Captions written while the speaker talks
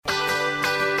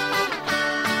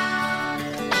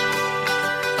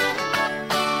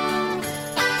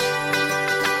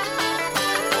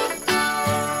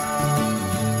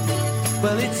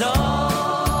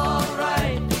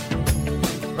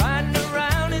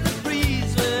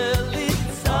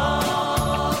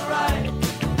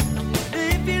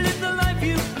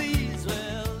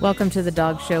Welcome to The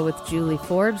Dog Show with Julie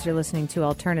Forbes. You're listening to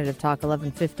Alternative Talk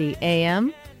 1150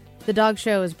 AM. The Dog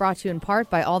Show is brought to you in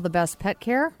part by All the Best Pet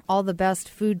Care, all the best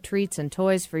food, treats, and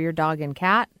toys for your dog and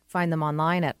cat. Find them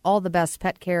online at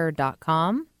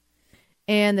allthebestpetcare.com.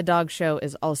 And The Dog Show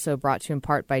is also brought to you in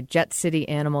part by Jet City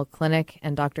Animal Clinic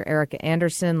and Dr. Erica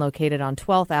Anderson, located on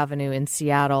 12th Avenue in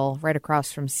Seattle, right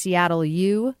across from Seattle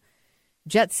U.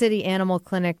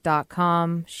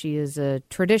 JetCityAnimalClinic.com. She is a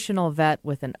traditional vet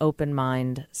with an open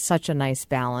mind, such a nice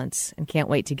balance, and can't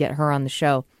wait to get her on the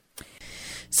show.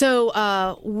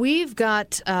 So we've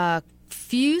got a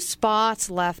few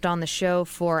spots left on the show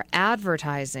for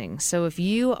advertising. So if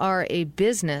you are a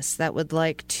business that would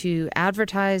like to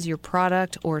advertise your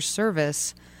product or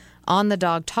service on the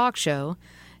Dog Talk Show,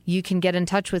 you can get in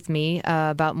touch with me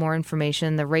about more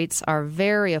information. The rates are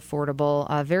very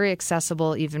affordable, very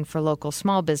accessible even for local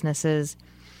small businesses.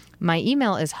 My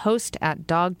email is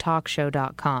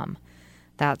host@dogtalkshow.com.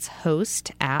 That's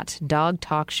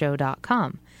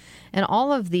host@dogtalkshow.com. And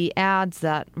all of the ads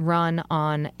that run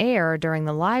on air during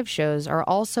the live shows are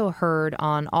also heard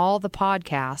on all the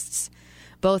podcasts,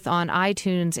 both on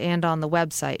iTunes and on the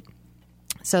website.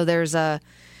 So there's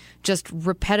just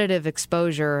repetitive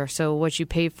exposure. So what you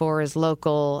pay for is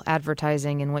local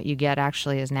advertising and what you get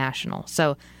actually is national.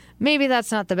 So maybe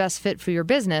that's not the best fit for your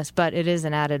business, but it is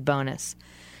an added bonus.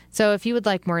 So if you would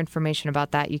like more information about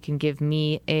that, you can give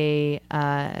me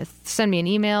send me an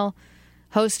email,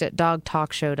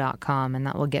 host@dogtalkshow.com, and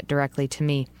that will get directly to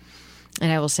me.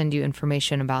 And I will send you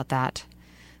information about that.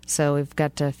 So we've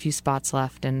got a few spots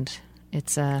left, and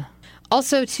it's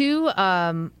also, too,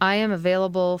 I am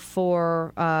available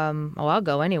for, I'll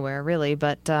go anywhere, really,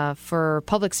 but for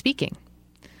public speaking.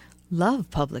 Love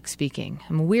public speaking.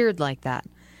 I'm weird like that.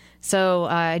 So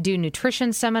I do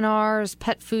nutrition seminars,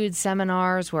 pet food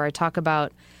seminars, where I talk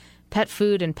about pet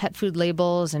food and pet food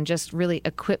labels and just really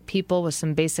equip people with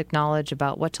some basic knowledge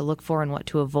about what to look for and what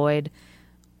to avoid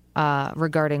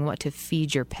regarding what to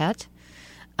feed your pet.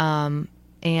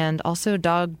 And also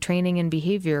dog training and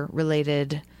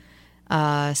behavior-related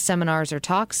seminars or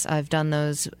talks. I've done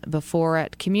those before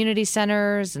at community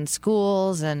centers and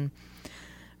schools and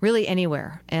really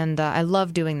anywhere. And I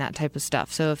love doing that type of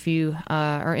stuff. So if you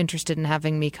are interested in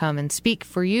having me come and speak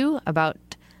for you about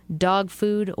dog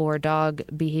food or dog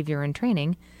behavior and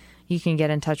training, you can get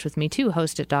in touch with me too,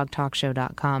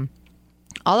 host@dogtalkshow.com.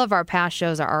 All of our past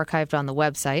shows are archived on the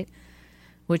website,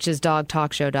 which is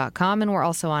dogtalkshow.com, and we're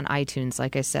also on iTunes,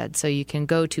 like I said. So you can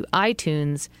go to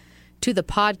iTunes, to the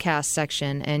podcast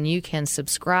section, and you can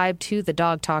subscribe to the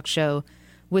Dog Talk Show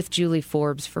with Julie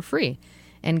Forbes for free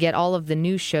and get all of the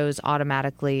new shows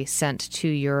automatically sent to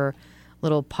your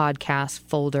little podcast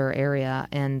folder area.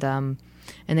 And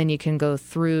then you can go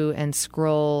through and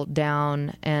scroll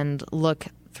down and look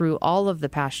through all of the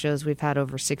past shows. We've had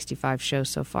over 65 shows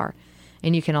so far.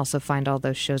 And you can also find all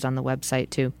those shows on the website,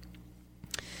 too.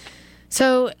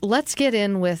 So let's get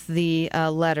in with the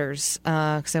letters,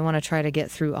 because I want to try to get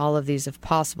through all of these if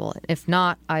possible. If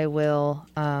not, I will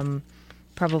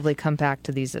probably come back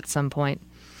to these at some point.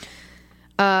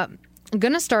 I'm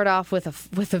going to start off with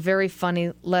a very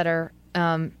funny letter.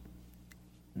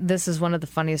 This is one of the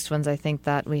funniest ones I think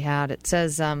that we had. It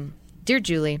says, "Dear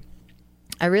Julie,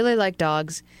 I really like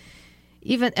dogs.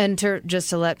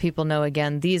 Just to let people know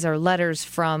again, these are letters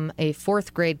from a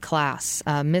 4th grade class,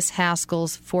 Miss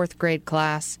Haskell's 4th grade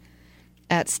class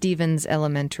at Stevens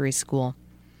Elementary School.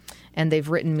 And they've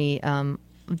written me a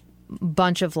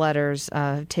bunch of letters,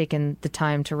 taken the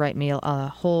time to write me a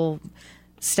whole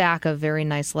stack of very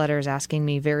nice letters asking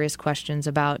me various questions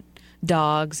about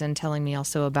dogs and telling me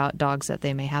also about dogs that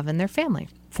they may have in their family.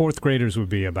 4th graders would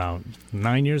be about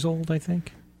 9 years old, I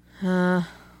think. I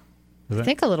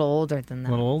think a little older than that.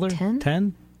 A little older? 10?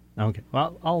 10? Okay.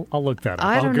 Well, I'll look that up.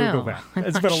 I don't Google know. that.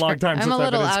 It's been a long time since I've been in school. I'm a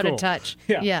little out of touch.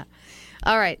 Yeah.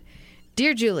 All right.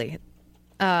 Dear Julie,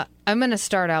 I'm going to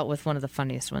start out with one of the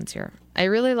funniest ones here. I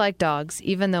really like dogs,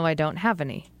 even though I don't have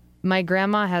any. My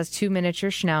grandma has 2 miniature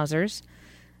schnauzers,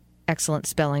 excellent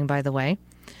spelling, by the way,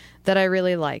 that I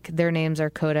really like. Their names are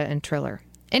Coda and Triller.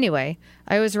 Anyway,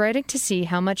 I was writing to see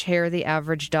how much hair the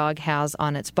average dog has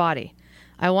on its body.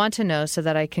 I want to know so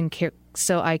that I can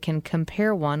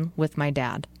compare one with my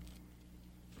dad.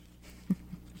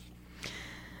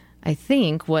 I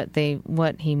think what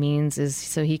he means is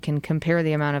so he can compare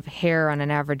the amount of hair on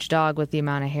an average dog with the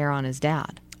amount of hair on his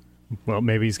dad. Well,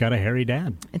 maybe he's got a hairy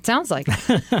dad. It sounds like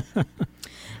it.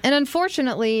 And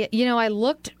unfortunately, I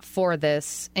looked for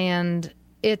this, and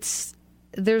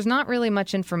there's not really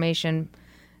much information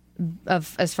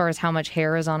as far as how much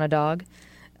hair is on a dog.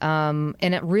 And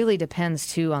it really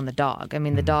depends, too, on the dog. I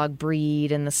mean, the dog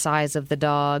breed and the size of the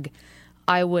dog.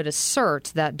 I would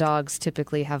assert that dogs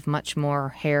typically have much more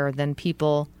hair than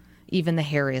people, even the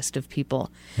hairiest of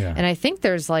people. Yeah. And I think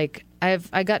there's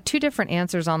I got two different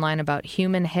answers online about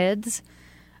human heads.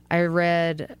 I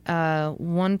read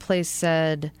one place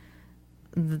said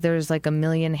there's 1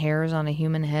 million hairs on a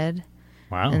human head.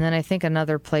 Wow. And then I think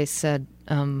another place said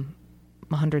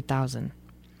 100,000.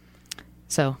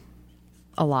 So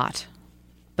a lot.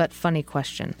 But funny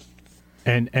question.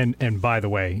 And by the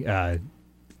way,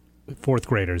 fourth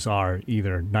graders are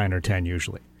either 9 or 10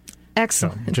 usually.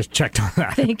 Excellent. So just checked on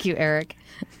that. Thank you, Eric.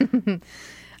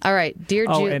 All right, dear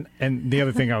Julie. And the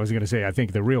other thing I was going to say, I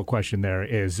think the real question there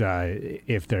is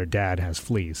if their dad has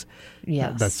fleas.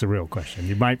 Yes. That's the real question.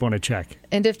 You might want to check.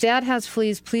 And if dad has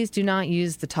fleas, please do not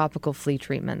use the topical flea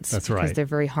treatments. That's right. Because they're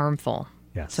very harmful.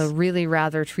 Yes. So really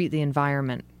rather treat the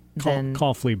environment than...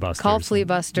 Call Flea Busters. Call Flea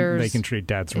Busters. They can treat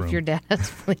dad's room. If your dad has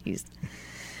fleas.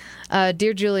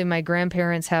 Dear Julie, my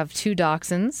grandparents have 2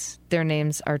 dachshunds. Their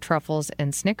names are Truffles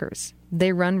and Snickers.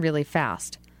 They run really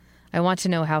fast. I want to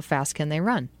know how fast can they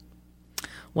run.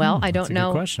 Well, I don't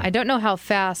know. Question. I don't know how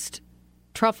fast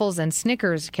Truffles and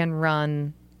Snickers can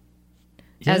run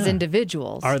as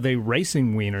individuals. Are they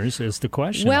racing wieners is the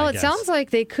question. Well, I it guess. sounds like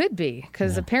they could be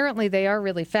because apparently they are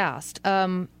really fast.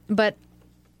 But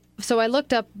so I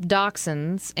looked up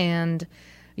dachshunds and,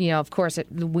 of course,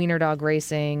 the wiener dog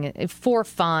racing for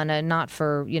fun and not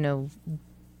for,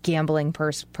 gambling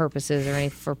purposes or any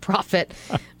for profit,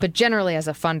 but generally as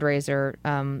a fundraiser,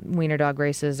 wiener dog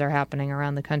races are happening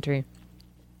around the country.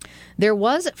 There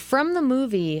was, from the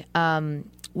movie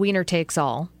Wiener Takes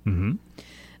All,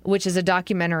 which is a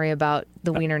documentary about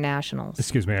the Wiener Nationals.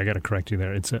 Excuse me, I got to correct you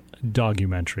there. It's a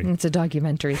documentary. It's a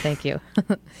documentary, thank you.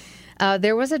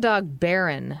 There was a dog,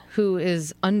 Baron, who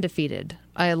is undefeated,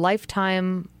 a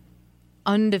lifetime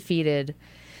undefeated.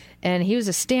 And he was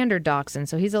a standard dachshund,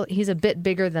 so he's a bit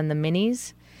bigger than the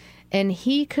minis. And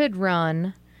he could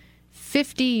run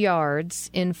 50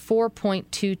 yards in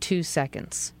 4.22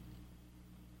 seconds.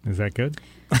 Is that good?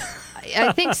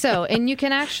 I think so. And you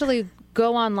can actually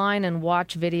go online and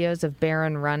watch videos of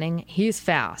Baron running. He's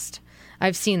fast.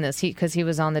 I've seen this because he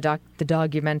was on the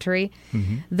documentary.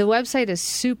 Mm-hmm. The website is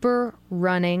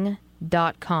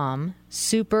superrunning.com,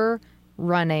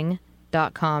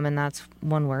 superrunning.com, and that's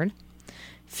one word.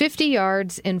 50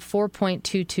 yards in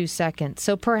 4.22 seconds.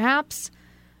 So perhaps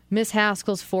Miss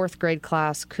Haskell's 4th grade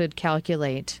class could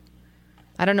calculate.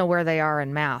 I don't know where they are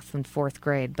in math in 4th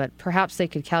grade, but perhaps they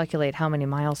could calculate how many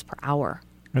miles per hour.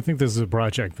 I think this is a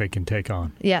project they can take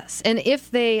on. Yes. And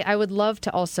I would love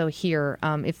to also hear,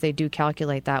 if they do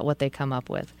calculate that, what they come up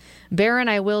with. Baron,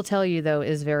 I will tell you, though,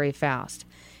 is very fast.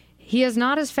 He is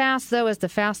not as fast, though, as the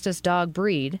fastest dog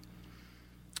breed,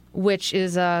 which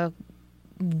is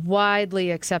widely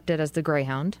accepted as the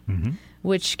Greyhound,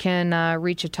 which can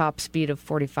reach a top speed of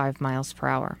 45 miles per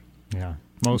hour. Yeah.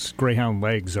 Most Greyhound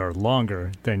legs are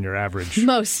longer than your average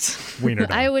wiener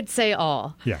dog. I would say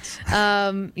all. Yes.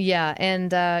 Yeah.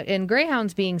 And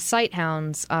Greyhounds being sight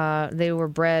hounds, they were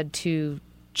bred to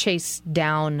chase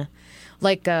down,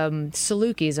 like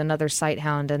Saluki is another sight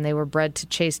hound, and they were bred to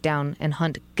chase down and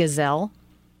hunt gazelle.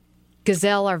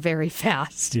 Gazelle are very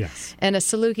fast. Yes. And a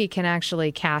Saluki can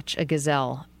actually catch a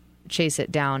gazelle, chase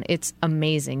it down. It's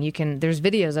amazing. There's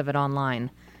videos of it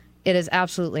online. It is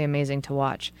absolutely amazing to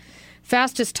watch.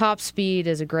 Fastest top speed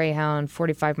is a Greyhound,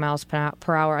 45 miles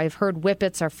per hour. I've heard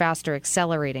Whippets are faster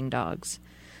accelerating dogs.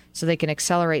 So they can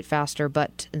accelerate faster,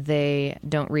 but they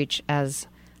don't reach as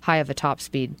high of a top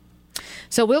speed.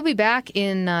 So we'll be back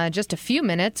in just a few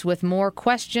minutes with more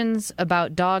questions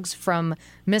about dogs from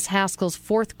Miss Haskell's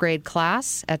 4th grade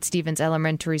class at Stevens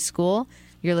Elementary School.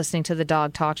 You're listening to the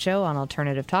Dog Talk Show on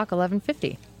Alternative Talk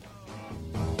 1150.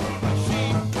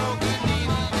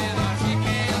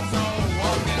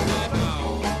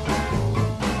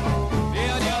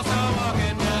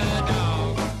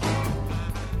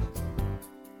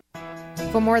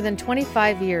 For more than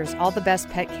 25 years, All the Best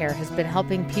Pet Care has been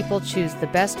helping people choose the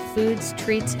best foods,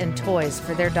 treats, and toys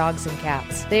for their dogs and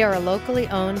cats. They are a locally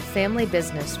owned family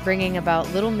business bringing about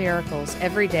little miracles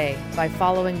every day by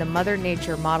following the Mother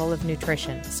Nature model of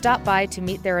nutrition. Stop by to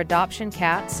meet their adoption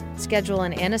cats, schedule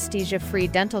an anesthesia-free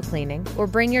dental cleaning, or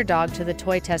bring your dog to the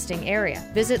toy testing area.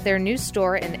 Visit their new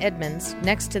store in Edmonds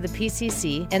next to the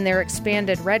PCC and their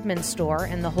expanded Redmond store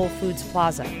in the Whole Foods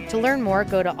Plaza. To learn more,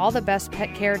 go to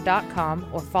allthebestpetcare.com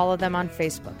or follow them on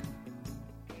Facebook.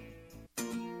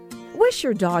 Wish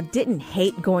your dog didn't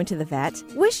hate going to the vet?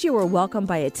 Wish you were welcomed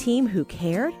by a team who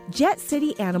cared? Jet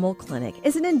City Animal Clinic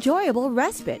is an enjoyable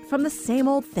respite from the same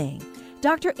old thing.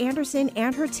 Dr. Anderson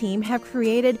and her team have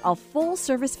created a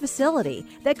full-service facility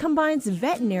that combines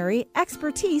veterinary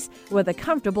expertise with a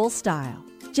comfortable style.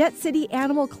 Jet City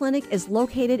Animal Clinic is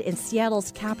located in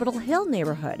Seattle's Capitol Hill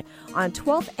neighborhood on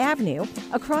 12th Avenue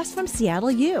across from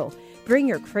Seattle U. Bring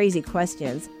your crazy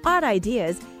questions, odd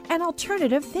ideas, and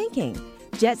alternative thinking.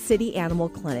 Jet City Animal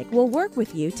Clinic will work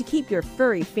with you to keep your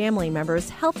furry family members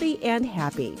healthy and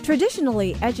happy.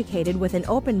 Traditionally educated with an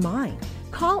open mind.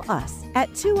 Call us at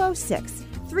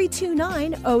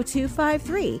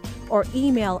 206-329-0253 or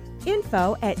email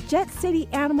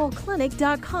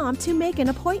info@jetcityanimalclinic.com to make an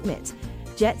appointment.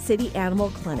 Jet City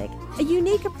Animal Clinic, a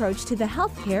unique approach to the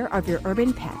health care of your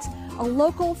urban pet, a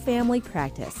local family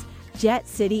practice.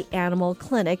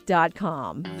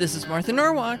 JetCityAnimalClinic.com. This is Martha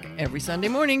Norwalk. Every Sunday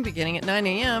morning beginning at 9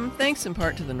 a.m., thanks in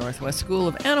part to the Northwest School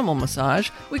of Animal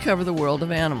Massage, we cover the world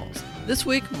of animals. This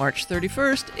week, March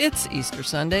 31st, it's Easter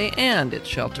Sunday and it's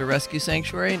Shelter Rescue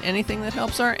Sanctuary and Anything That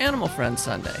Helps Our Animal Friends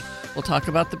Sunday. We'll talk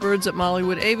about the birds at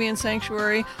Mollywood Avian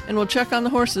Sanctuary and we'll check on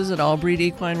the horses at All Breed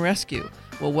Equine Rescue.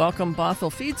 We'll welcome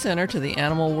Bothell Feed Center to the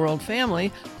Animal World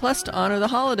family. Plus, to honor the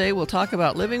holiday, we'll talk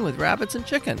about living with rabbits and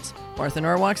chickens. Martha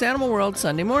Norwalk's Animal World,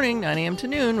 Sunday morning, 9 a.m. to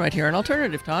noon, right here on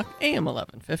Alternative Talk, AM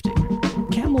 1150.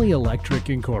 Camley Electric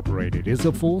Incorporated is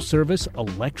a full-service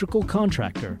electrical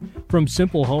contractor. From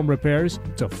simple home repairs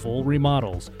to full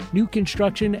remodels, new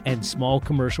construction, and small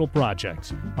commercial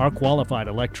projects, our qualified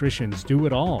electricians do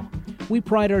it all. We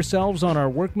pride ourselves on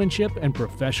our workmanship and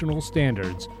professional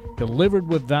standards, delivered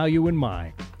with value in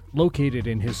mind. Located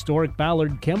in historic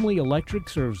Ballard, Camley Electric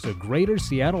serves the greater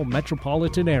Seattle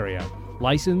metropolitan area.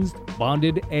 Licensed,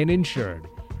 bonded, and insured.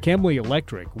 Camley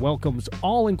Electric welcomes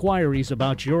all inquiries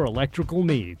about your electrical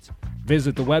needs.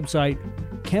 Visit the website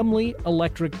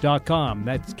KemleyElectric.com.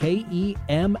 That's KEMLY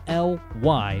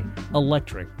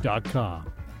electric.com.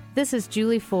 This is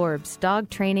Julie Forbes,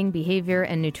 dog training, behavior,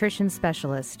 and nutrition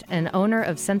specialist, and owner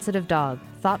of Sensitive Dog,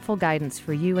 thoughtful guidance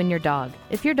for you and your dog.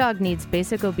 If your dog needs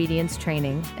basic obedience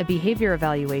training, a behavior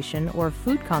evaluation, or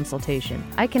food consultation,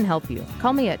 I can help you.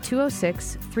 Call me at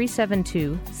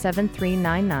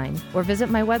 206-372-7399 or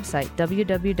visit my website,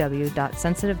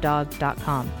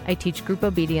 www.sensitivedog.com. I teach group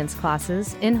obedience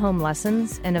classes, in-home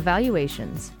lessons, and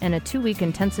evaluations, and a 2-week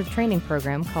intensive training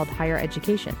program called Higher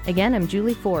Education. Again, I'm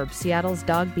Julie Forbes, Seattle's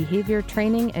dog behavior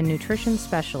training and nutrition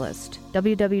specialist.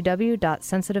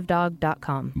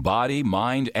 www.sensitivedog.com. Body,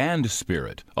 mind, and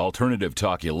spirit. Alternative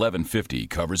Talk 1150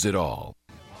 covers it all.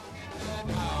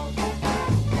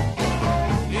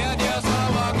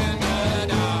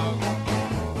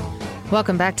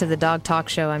 Welcome back to the Dog Talk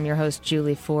Show. I'm your host,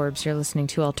 Julie Forbes. You're listening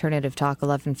to Alternative Talk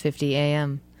 1150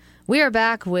 AM. We are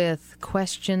back with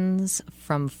questions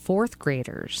from 4th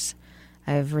graders.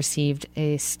 I've received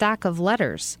a stack of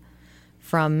letters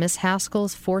from Miss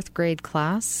Haskell's 4th grade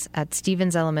class at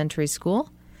Stevens Elementary School.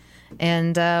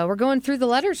 And we're going through the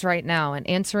letters right now and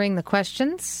answering the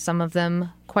questions, some of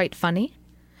them quite funny.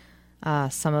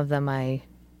 Some of them I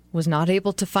was not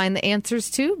able to find the answers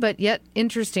to, but yet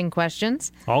interesting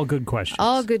questions. All good questions.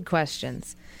 All good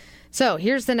questions. So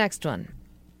here's the next one.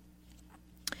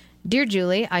 Dear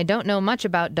Julie, I don't know much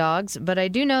about dogs, but I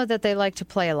do know that they like to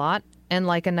play a lot and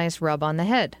like a nice rub on the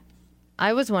head.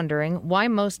 I was wondering why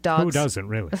most dogs... Who doesn't,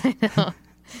 really? I know.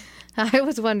 I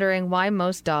was wondering why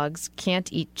most dogs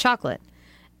can't eat chocolate.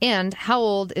 And how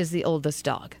old is the oldest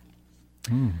dog?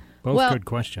 Both good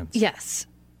questions. Yes.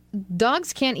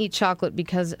 Dogs can't eat chocolate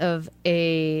because of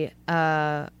a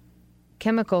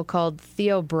chemical called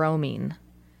theobromine.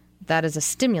 That is a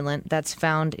stimulant that's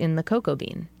found in the cocoa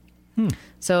bean.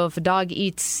 So if a dog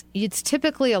eats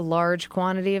typically a large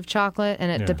quantity of chocolate,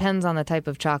 and it depends on the type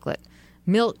of chocolate.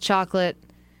 Milk chocolate,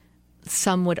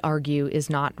 some would argue, is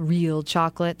not real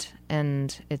chocolate,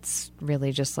 and it's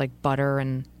really just like butter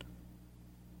and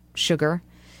sugar.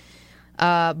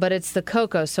 But it's the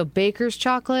cocoa. So baker's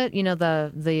chocolate, you know,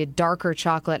 the darker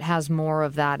chocolate has more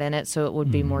of that in it, so it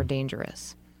would be more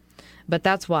dangerous. But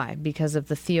that's why, because of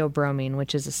the theobromine,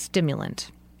 which is a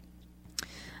stimulant.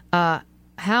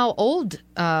 How old is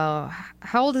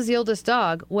the oldest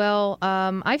dog? Well,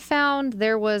 I found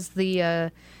there was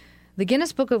the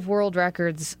Guinness Book of World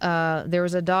Records. There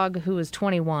was a dog who was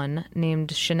 21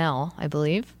 named Chanel, I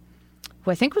believe,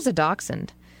 who I think was a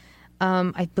dachshund.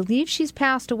 I believe she's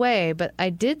passed away, but I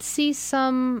did see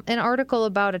an article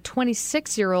about a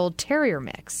 26-year-old terrier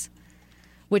mix,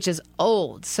 which is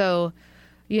old. So,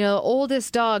 you know,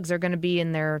 oldest dogs are going to be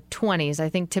in their 20s, I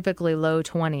think typically low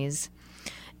 20s.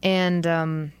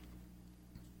 And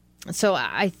so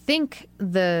I think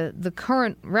the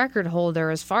current record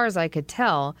holder, as far as I could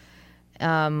tell,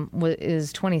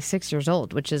 is 26 years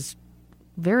old, which is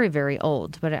very, very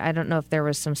old. But I don't know if there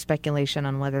was some speculation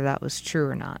on whether that was true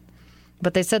or not.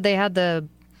 But they said they had the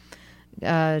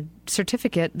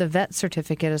certificate, the vet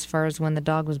certificate, as far as when the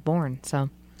dog was born. So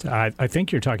I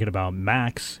think you're talking about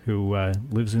Max, who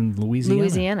lives in Louisiana.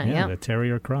 Louisiana, yeah. The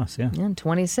Terrier Cross, yeah. Yeah,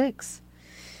 26.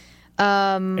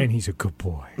 And he's a good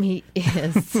boy. He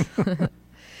is.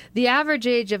 The average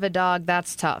age of a dog,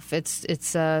 that's tough. It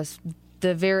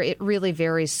really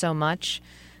varies so much.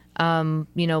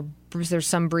 There's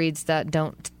some breeds that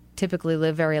don't typically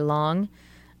live very long.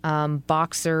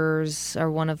 Boxers are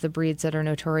one of the breeds that are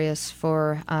notorious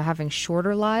for having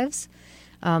shorter lives.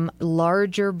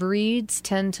 Larger breeds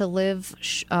tend to live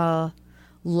shorter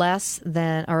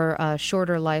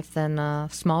life than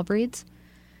small breeds.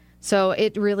 So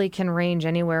it really can range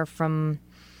anywhere from,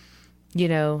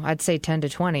 I'd say 10 to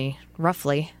 20,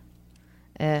 roughly.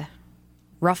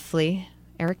 Roughly.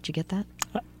 Eric, did you get that?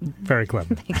 Very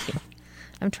clever. Thank you.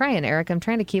 I'm trying, Eric. I'm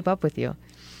trying to keep up with you.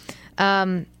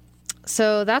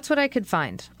 So that's what I could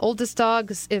find. Oldest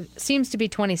dog seems to be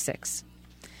 26.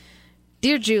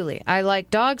 Dear Julie, I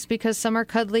like dogs because some are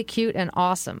cuddly, cute, and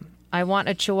awesome. I want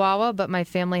a Chihuahua, but my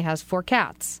family has 4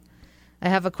 cats. I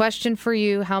have a question for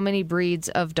you. How many breeds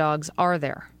of dogs are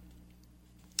there?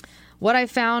 What I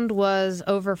found was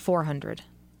over 400.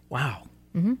 Wow.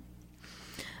 Mm-hmm.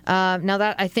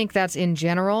 Now, I think that's in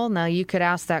general. Now, you could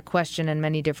ask that question in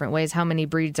many different ways. How many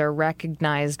breeds are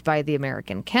recognized by the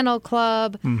American Kennel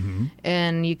Club? Mm-hmm.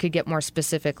 And you could get more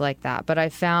specific like that. But I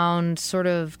found sort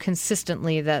of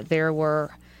consistently that there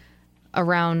were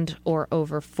around or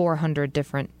over 400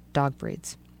 different dog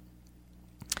breeds.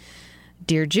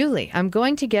 Dear Julie, I'm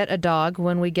going to get a dog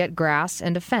when we get grass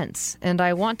and a fence, and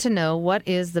I want to know what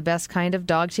is the best kind of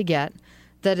dog to get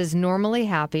that is normally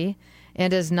happy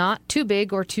and is not too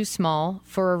big or too small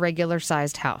for a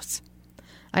regular-sized house.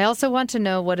 I also want to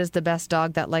know what is the best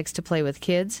dog that likes to play with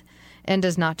kids and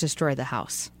does not destroy the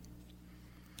house.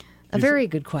 Very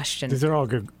good question. These are all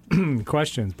good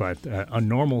questions, but a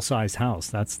normal-sized house,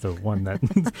 that's the one that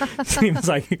seems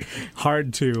like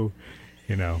hard to,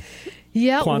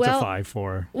 quantify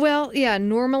for. Well, yeah,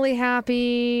 normally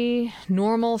happy,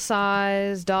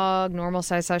 normal-sized dog,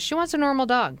 normal-sized house. She wants a normal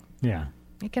dog. Yeah.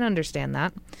 I can understand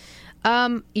that.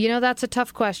 That's a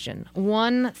tough question.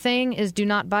 One thing is do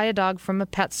not buy a dog from a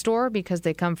pet store because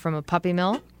they come from a puppy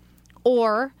mill,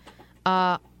 or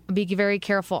be very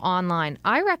careful online.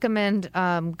 I recommend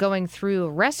going through a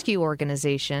rescue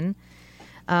organization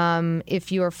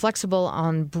if you are flexible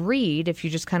on breed, if you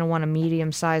just kind of want a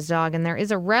medium-sized dog. And there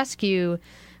is a rescue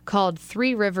called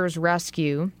 3 Rivers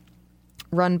Rescue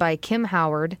run by Kim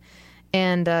Howard,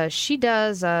 and she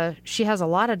has a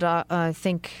lot of dogs, I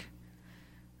think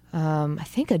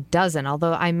a dozen,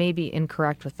 although I may be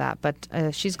incorrect with that. But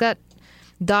she's got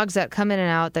dogs that come in and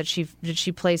out that she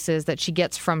places, that she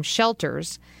gets from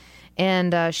shelters.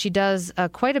 And she does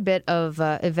quite a bit of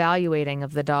evaluating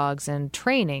of the dogs and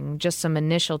training, just some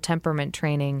initial temperament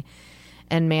training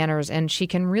and manners. And she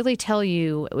can really tell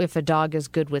you if a dog is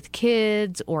good with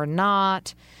kids or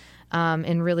not,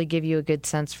 and really give you a good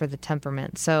sense for the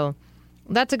temperament. So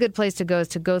that's a good place to go, is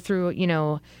to go through,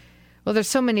 well, there's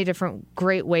so many different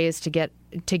great ways to get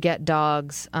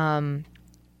dogs.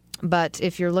 But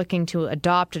if you're looking to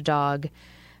adopt a dog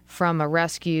from a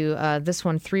rescue, this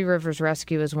one, 3 Rivers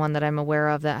Rescue, is one that I'm aware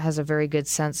of that has a very good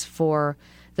sense for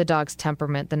the dog's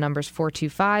temperament. The number's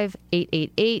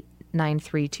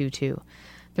 425-888-9322.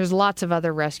 There's lots of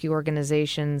other rescue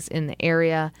organizations in the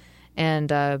area, and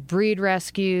breed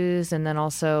rescues. And then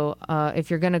also, if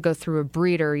you're going to go through a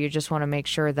breeder, you just want to make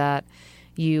sure that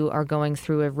you are going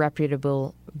through a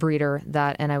reputable breeder,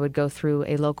 and I would go through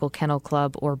a local kennel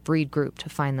club or breed group to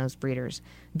find those breeders.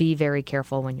 Be very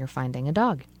careful when you're finding a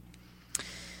dog.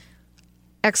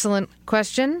 Excellent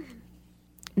question.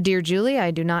 Dear Julie, I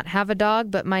do not have a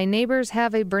dog, but my neighbors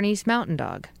have a Bernese Mountain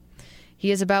Dog. He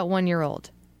is about 1 year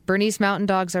old. Bernese Mountain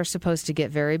Dogs are supposed to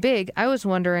get very big. I was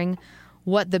wondering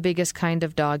what the biggest kind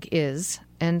of dog is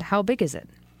and how big is it?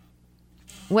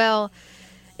 Well,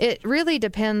 it really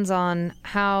depends on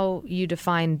how you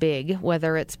define big,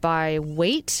 whether it's by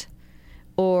weight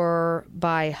or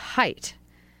by height.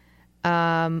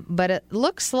 But it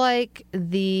looks like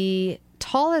the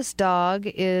tallest dog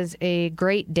is a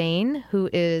Great Dane, who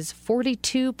is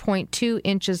 42.2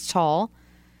 inches tall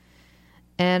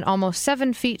and almost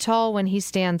 7 feet tall when he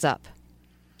stands up.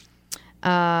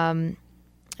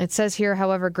 It says here,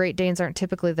 however, Great Danes aren't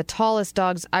typically the tallest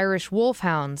dogs. Irish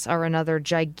Wolfhounds are another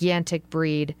gigantic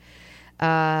breed.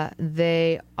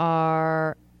 They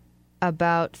are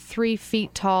about 3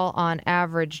 feet tall on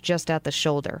average, just at the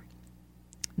shoulder.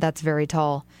 That's very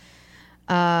tall.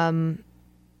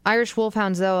 Irish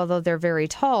Wolfhounds, though, although they're very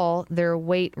tall, their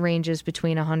weight ranges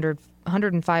between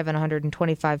 105 and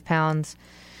 125 pounds.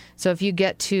 So if you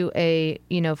get to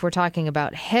if we're talking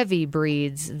about heavy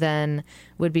breeds, then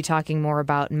we'd be talking more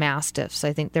about Mastiffs.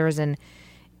 I think there was an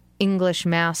English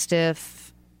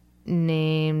Mastiff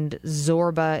named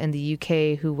Zorba in the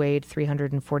UK who weighed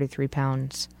 343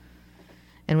 pounds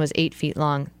and was 8 feet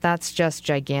long. That's just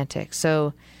gigantic.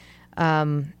 So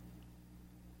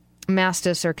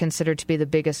Mastiffs are considered to be the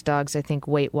biggest dogs, I think,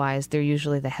 weight-wise. They're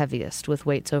usually the heaviest, with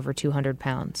weights over 200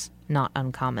 pounds. Not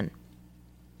uncommon.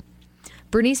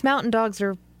 Bernese Mountain Dogs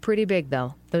are pretty big,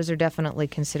 though. Those are definitely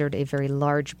considered a very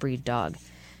large breed dog.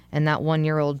 And that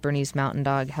 1-year-old Bernese Mountain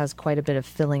Dog has quite a bit of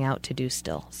filling out to do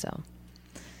still. So,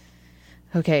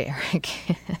 okay, Eric.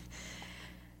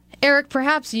 Eric,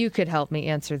 perhaps you could help me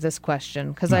answer this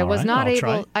question, because I was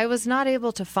not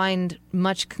able to find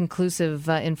much conclusive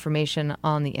information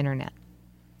on the internet.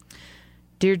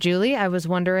 Dear Julie, I was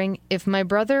wondering if my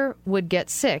brother would get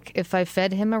sick if I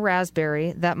fed him a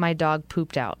raspberry that my dog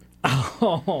pooped out.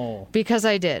 Oh. Because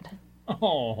I did.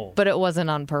 Oh. But it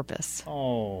wasn't on purpose.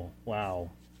 Oh,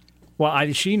 wow.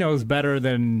 Well, she knows better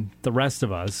than the rest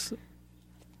of us.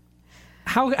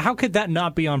 How could that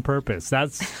not be on purpose?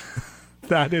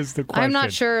 That is the question. I'm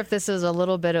not sure if this is a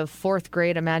little bit of fourth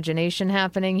grade imagination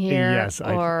happening here. Yes,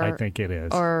 I think it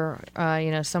is. Or,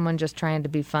 someone just trying to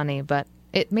be funny, but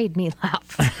it made me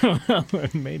laugh.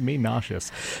 It made me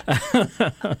nauseous.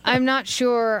 I'm not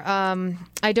sure.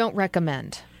 I don't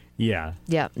recommend. Yeah.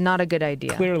 Yeah, not a good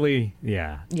idea. Clearly,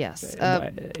 yeah. Yes.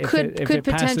 If could it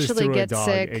potentially get get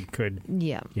sick. It could.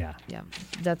 Yeah. Yeah. Yeah.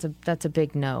 That's a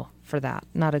big no for that.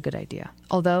 Not a good idea.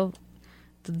 Although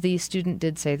the student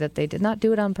did say that they did not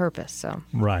do it on purpose. So.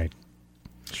 Right.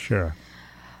 Sure.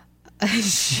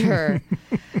 Sure.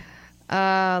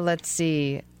 Let's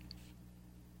see.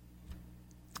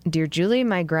 Dear Julie,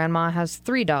 my grandma has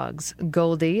 3 dogs.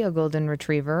 Goldie, a golden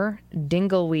retriever.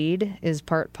 Dingleweed is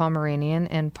part Pomeranian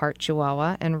and part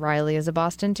Chihuahua. And Riley is a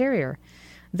Boston Terrier.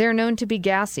 They're known to be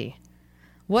gassy.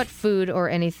 What food or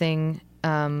anything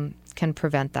can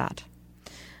prevent that?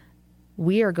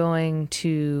 We are going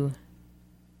to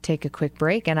take a quick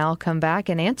break, and I'll come back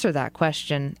and answer that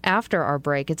question after our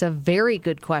break. It's a very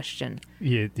good question.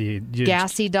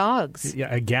 Gassy dogs.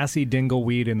 Yeah, a gassy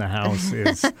dingleweed in the house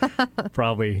is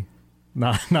probably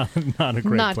not a great place.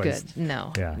 Not good.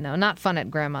 No. Yeah. No, not fun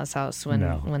at Grandma's house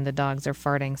when the dogs are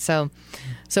farting. So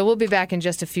we'll be back in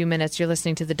just a few minutes. You're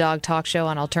listening to the Dog Talk Show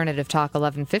on Alternative Talk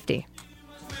 1150.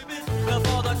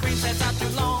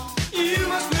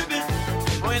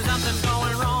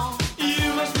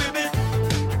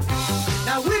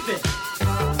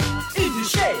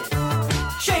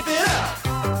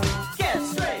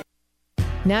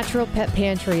 Natural Pet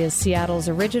Pantry is Seattle's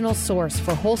original source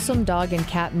for wholesome dog and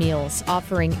cat meals,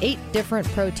 offering 8 different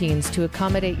proteins to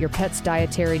accommodate your pet's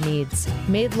dietary needs.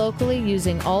 Made locally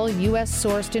using all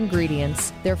U.S.-sourced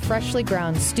ingredients, their freshly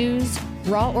ground stews,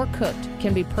 raw or cooked,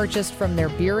 can be purchased from their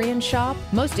Burien shop,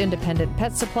 most independent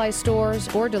pet supply stores,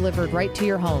 or delivered right to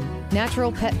your home.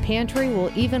 Natural Pet Pantry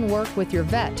will even work with your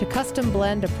vet to custom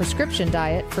blend a prescription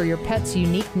diet for your pet's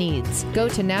unique needs. Go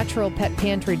to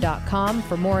naturalpetpantry.com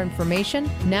for more information.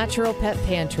 Natural Pet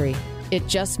Pantry. It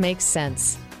just makes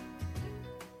sense.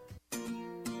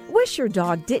 Wish your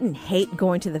dog didn't hate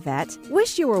going to the vet?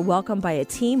 Wish you were welcomed by a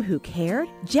team who cared?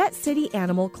 Jet City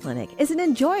Animal Clinic is an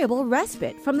enjoyable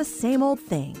respite from the same old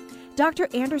thing. Dr.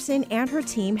 Anderson and her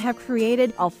team have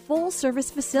created a full-service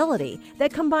facility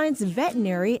that combines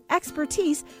veterinary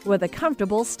expertise with a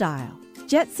comfortable style.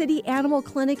 Jet City Animal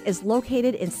Clinic is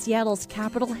located in Seattle's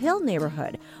Capitol Hill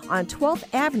neighborhood on 12th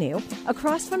Avenue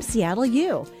across from Seattle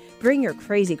U. Bring your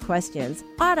crazy questions,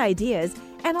 odd ideas,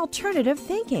 and alternative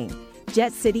thinking.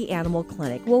 Jet City Animal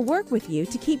Clinic will work with you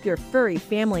to keep your furry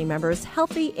family members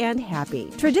healthy and happy.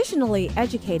 Traditionally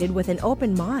educated with an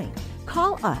open mind,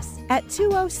 call us at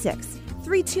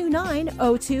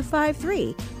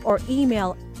 206-329-0253 or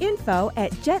email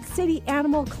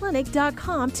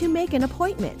info@jetcityanimalclinic.com to make an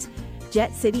appointment.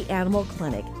 Jet City Animal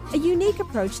Clinic, a unique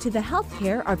approach to the health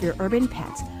care of your urban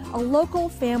pet, a local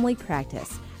family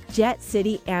practice.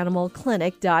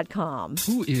 JetCityAnimalClinic.com.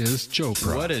 Who is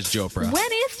Jopra? What is Jopra? When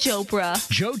is Jopra?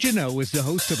 Joe Janot is the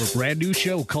host of a brand new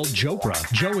show called Jopra.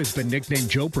 Joe has been nicknamed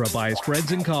Jopra by his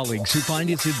friends and colleagues who find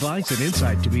his advice and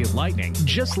insight to be enlightening,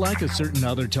 just like a certain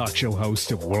other talk show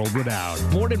host of world renown.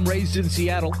 Born and raised in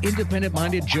Seattle,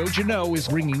 independent-minded Joe Janot is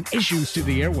bringing issues to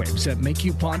the airwaves that make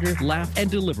you ponder, laugh, and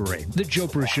deliberate. The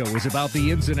Jopra Show is about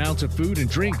the ins and outs of food and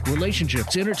drink,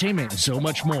 relationships, entertainment, and so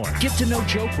much more. Get to know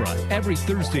Jopra every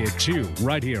Thursday at 2,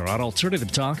 right here on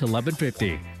Alternative Talk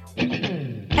 1150.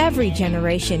 Every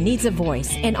generation needs a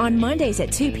voice, and on Mondays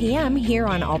at 2 p.m. here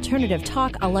on Alternative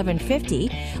Talk 1150,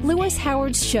 Lewis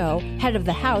Howard's show, Head of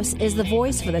the House, is the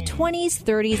voice for the 20s,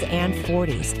 30s, and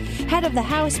 40s. Head of the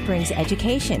House brings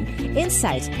education,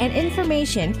 insight, and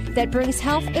information that brings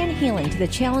health and healing to the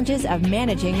challenges of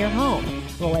managing your home,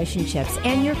 relationships,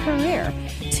 and your career.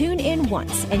 Tune in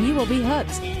once and you will be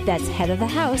hooked. That's Head of the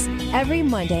House every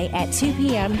Monday at 2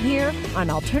 p.m. here on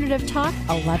Alternative Talk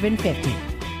 1150.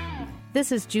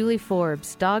 This is Julie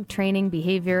Forbes, dog training,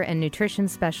 behavior, and nutrition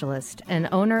specialist, and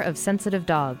owner of Sensitive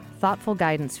Dog, thoughtful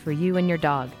guidance for you and your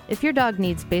dog. If your dog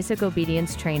needs basic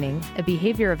obedience training, a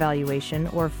behavior evaluation,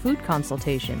 or food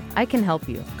consultation, I can help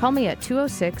you. Call me at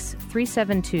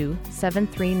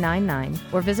 206-372-7399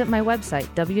 or visit my website,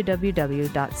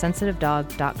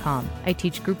 www.sensitivedog.com. I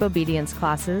teach group obedience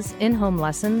classes, in-home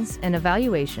lessons, and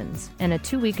evaluations, and a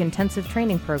 2-week intensive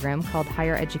training program called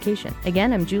Higher Education.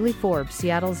 Again, I'm Julie Forbes,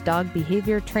 Seattle's dog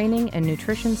behavior training and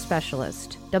nutrition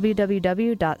specialist.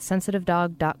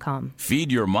 www.sensitivedog.com.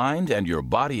 Feed your mind and your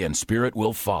body and spirit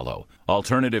will follow.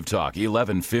 Alternative Talk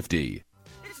 1150.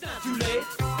 It's not too late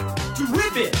to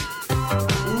whip it.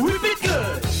 Whip it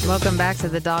good. Welcome back to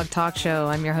the Dog Talk Show.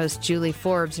 I'm your host, Julie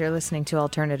Forbes. You're listening to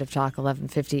Alternative Talk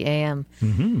 1150 AM.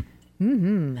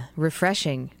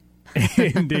 Refreshing.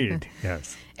 Indeed,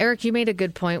 yes. Eric, you made a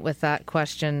good point with that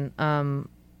question.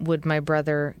 Would my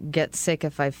brother get sick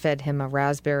if I fed him a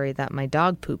raspberry that my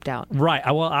dog pooped out? Right.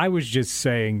 Well, I was just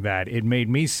saying that it made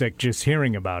me sick just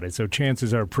hearing about it, so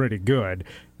chances are pretty good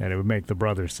that it would make the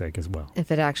brother sick as well. If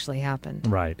it actually happened.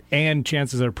 Right. And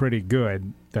chances are pretty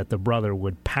good that the brother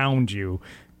would pound you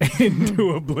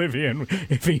into oblivion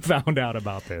if he found out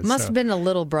about this. Must have been a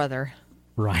little brother.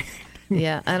 Right.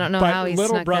 Yeah, I don't know but how he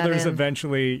little snuck brothers that in.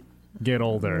 eventually get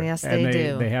older. Yes, and they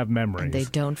do. They have memories. And they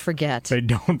don't forget. They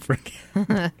don't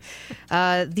forget.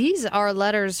 These are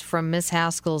letters from Miss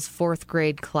Haskell's 4th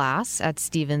grade class at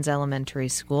Stevens Elementary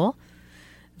School.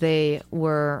 They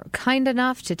were kind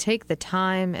enough to take the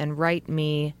time and write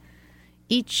me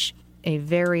each a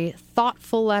very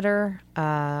thoughtful letter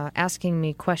asking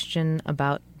me question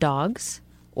about dogs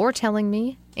or telling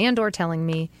me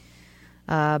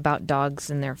about dogs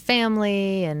and their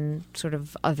family and sort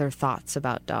of other thoughts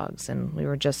about dogs. And we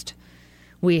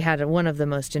had one of the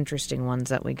most interesting ones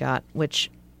that we got, which,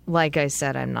 like I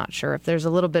said, I'm not sure if there's a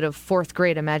little bit of 4th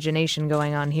grade imagination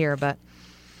going on here, but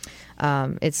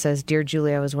it says, "Dear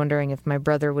Julie, I was wondering if my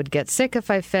brother would get sick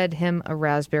if I fed him a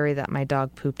raspberry that my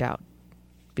dog pooped out."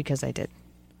 Because I did,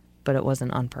 but it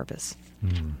wasn't on purpose.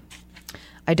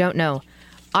 I don't know.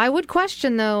 I would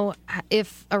question, though,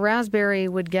 if a raspberry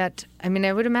would get... I mean,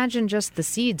 I would imagine just the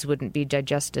seeds wouldn't be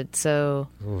digested, so...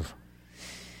 Oof.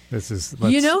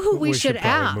 You know who we should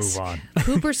probably ask? Move on.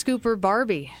 Pooper Scooper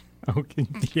Barbie. Okay.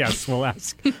 Yes, we'll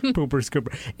ask Pooper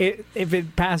Scooper. If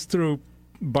it passed through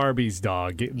Barbie's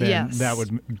dog, then Yes. that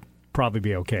would probably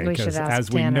be okay. We should Because ask as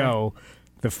Tanner. we know,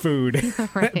 the food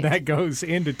Right. that goes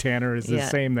into Tanner is the Yeah.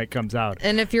 same that comes out.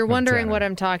 And if you're of wondering Tanner. what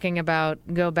I'm talking about,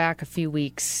 go back a few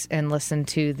weeks and listen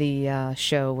to the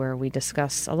show where we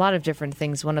discuss a lot of different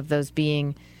things, one of those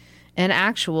being an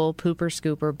actual Pooper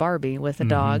Scooper Barbie with a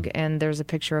dog, and there's a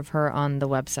picture of her on the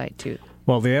website, too.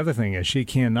 Well, the other thing is she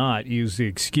cannot use the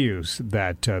excuse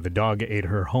that the dog ate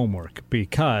her homework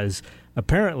because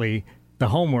apparently the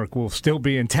homework will still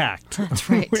be intact. That's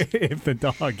right. if the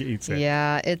dog eats it.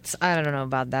 Yeah, I don't know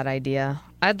about that idea.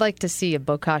 I'd like to see a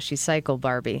Bokashi Cycle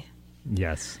Barbie.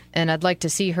 Yes. And I'd like to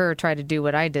see her try to do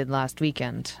what I did last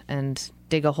weekend and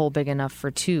dig a hole big enough for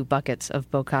 2 buckets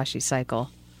of Bokashi Cycle.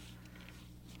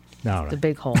 All right. The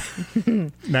big hole.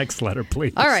 Next letter,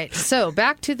 please. All right, so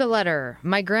back to the letter.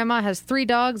 My grandma has 3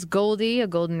 dogs, Goldie, a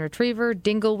golden retriever,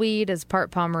 Dingleweed is part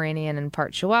Pomeranian and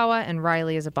part Chihuahua, and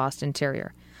Riley is a Boston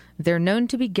Terrier. They're known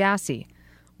to be gassy.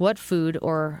 What food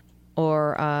or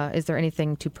is there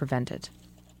anything to prevent it?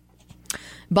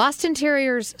 Boston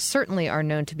Terriers certainly are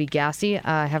known to be gassy.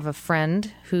 I have a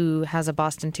friend who has a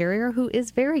Boston Terrier who is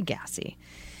very gassy.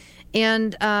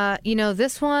 And,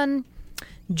 this one,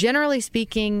 generally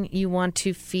speaking, you want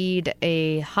to feed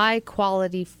a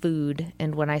high-quality food.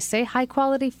 And when I say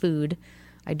high-quality food,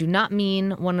 I do not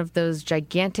mean one of those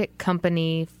gigantic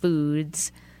company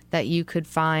foods that you could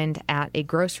find at a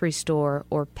grocery store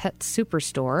or pet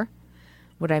superstore.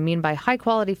 What I mean by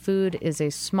high-quality food is a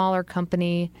smaller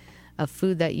company of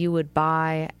food that you would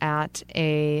buy at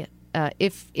a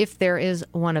if there is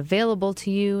one available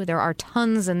to you. There are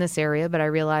tons in this area, but I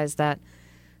realize that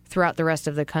throughout the rest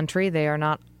of the country, they are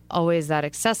not always that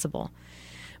accessible.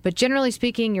 But generally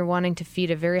speaking, you're wanting to feed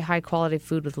a very high-quality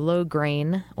food with low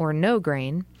grain or no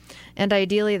grain, and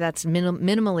ideally that's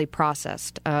minimally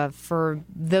processed. For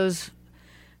those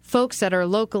folks that are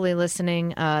locally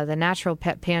listening, the Natural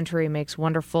Pet Pantry makes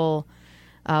wonderful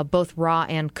both raw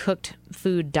and cooked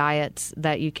food diets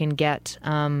that you can get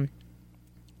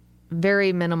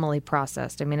very minimally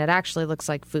processed. I mean, it actually looks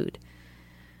like food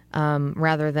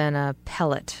rather than a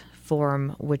pellet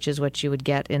form, which is what you would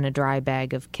get in a dry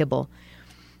bag of kibble.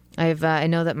 I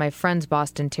know that my friend's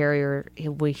Boston Terrier,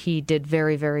 he did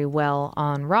very, very well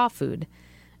on raw food.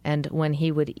 And when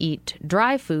he would eat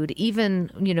dry food,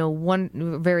 even,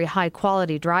 one very high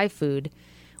quality dry food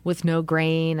with no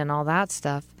grain and all that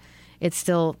stuff, it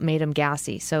still made him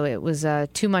gassy. So it was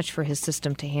too much for his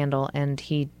system to handle, and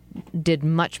he did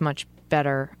much, much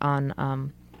better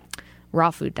on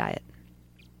raw food diet,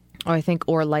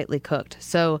 or lightly cooked.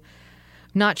 So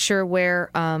not sure where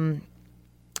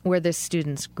this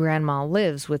student's grandma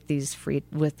lives with these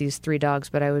 3 dogs,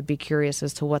 but I would be curious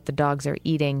as to what the dogs are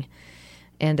eating,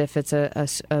 and if it's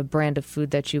a brand of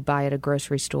food that you buy at a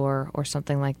grocery store or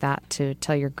something like that, to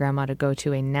tell your grandma to go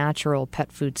to a natural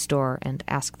pet food store and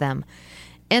ask them.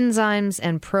 Enzymes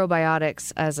and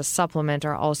probiotics as a supplement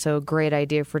are also a great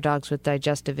idea for dogs with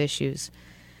digestive issues.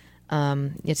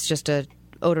 It's just a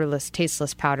odorless,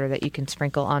 tasteless powder that you can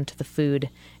sprinkle onto the food,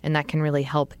 and that can really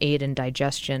help aid in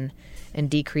digestion and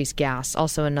decrease gas.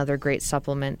 Also another great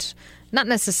supplement, not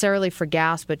necessarily for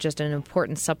gas, but just an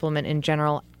important supplement in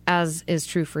general, as is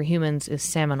true for humans, is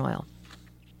salmon oil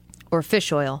or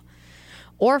fish oil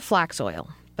or flax oil.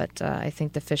 But I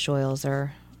think the fish oils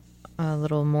are a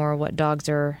little more what dogs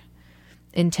are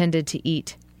intended to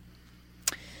eat.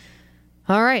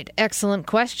 All right, excellent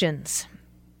questions.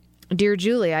 Dear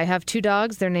Julie, I have 2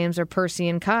 dogs. Their names are Percy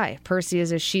and Kai. Percy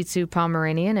is a Shih Tzu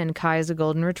Pomeranian and Kai is a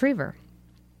Golden Retriever.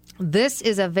 This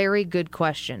is a very good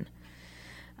question.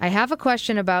 I have a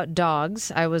question about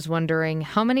dogs. I was wondering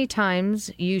how many times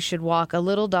you should walk a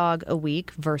little dog a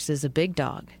week versus a big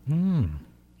dog.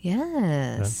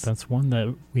 Yes. That's one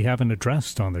that we haven't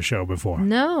addressed on the show before.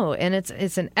 No, and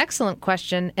it's an excellent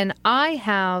question. And I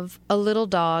have a little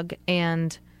dog,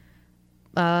 and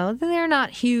they're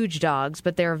not huge dogs,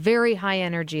 but they're very high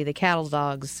energy. The cattle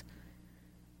dogs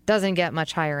doesn't get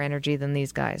much higher energy than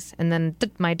these guys. And then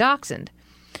my dachshund.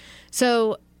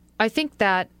 So I think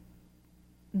that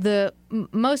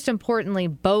most importantly,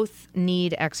 both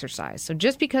need exercise. So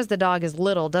just because the dog is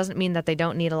little doesn't mean that they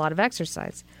don't need a lot of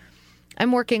exercise.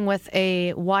 I'm working with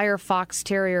a wire fox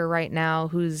terrier right now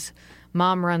whose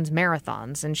mom runs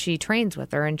marathons, and she trains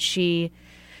with her, and she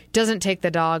doesn't take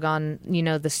the dog on,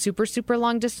 the super, super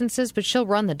long distances, but she'll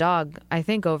run the dog, I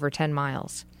think, over 10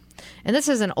 miles. And this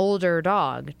is an older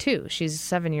dog, too. She's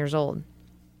 7 years old.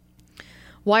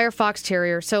 Wire fox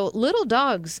terrier. So little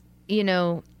dogs,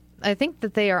 I think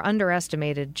that they are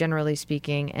underestimated, generally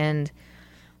speaking, and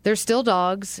they're still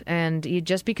dogs, and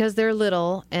just because they're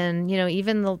little, and,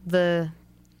 even the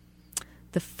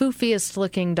foofiest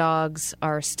looking dogs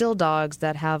are still dogs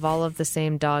that have all of the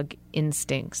same dog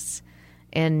instincts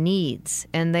and needs,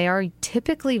 and they are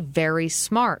typically very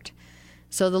smart.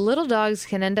 So the little dogs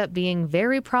can end up being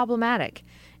very problematic,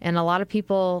 and a lot of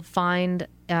people find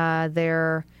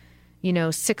their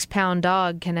 6-pound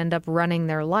dog can end up running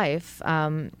their life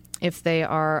if they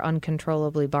are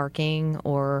uncontrollably barking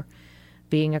or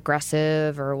being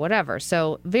aggressive or whatever.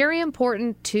 So very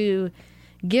important to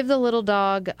give the little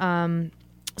dog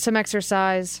some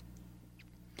exercise.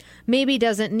 Maybe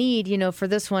doesn't need, for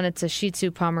this one, it's a Shih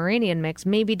Tzu Pomeranian mix,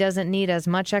 maybe doesn't need as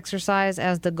much exercise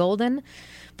as the Golden.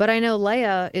 But I know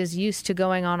Leia is used to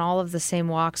going on all of the same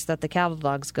walks that the cattle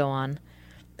dogs go on.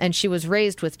 And she was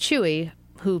raised with Chewy,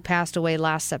 who passed away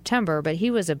last September, but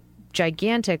he was a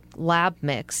gigantic lab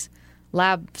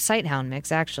sighthound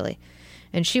mix, actually.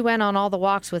 And she went on all the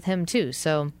walks with him, too.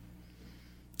 So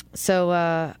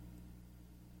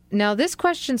now this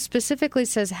question specifically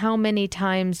says how many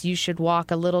times you should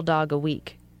walk a little dog a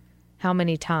week. How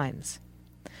many times?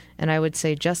 And I would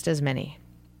say just as many.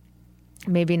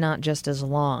 Maybe not just as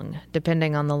long,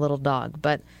 depending on the little dog.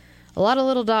 But a lot of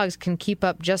little dogs can keep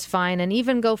up just fine and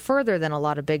even go further than a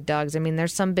lot of big dogs. I mean,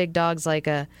 there's some big dogs like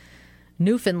a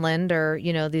Newfoundland or,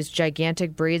 these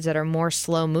gigantic breeds that are more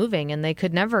slow moving, and they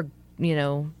could never,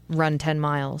 run 10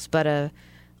 miles. But a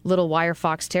little wire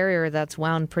fox terrier that's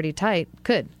wound pretty tight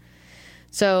could.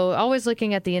 So always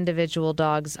looking at the individual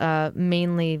dogs,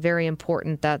 mainly very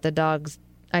important that the dogs,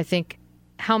 I think,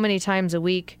 how many times a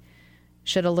week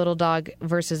should a little dog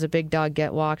versus a big dog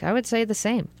get walked? I would say the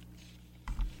same.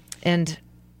 And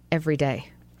every day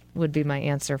would be my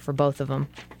answer for both of them.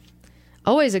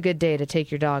 Always a good day to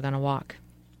take your dog on a walk.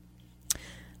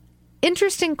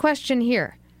 Interesting question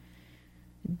here.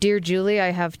 Dear Julie, I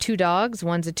have 2 dogs.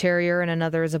 One's a terrier and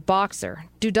another is a boxer.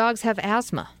 Do dogs have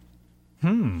asthma?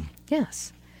 Hmm.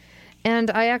 Yes.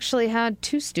 And I actually had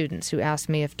 2 students who asked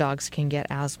me if dogs can get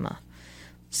asthma.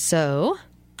 So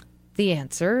the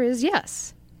answer is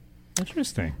yes.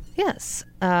 Interesting. Yes.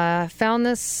 Found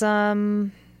this,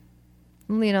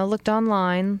 looked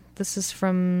online. This is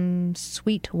from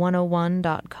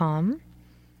sweet101.com.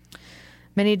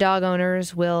 Many dog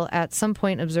owners will at some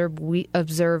point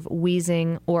observe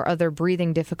wheezing or other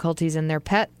breathing difficulties in their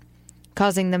pet,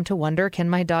 causing them to wonder, can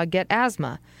my dog get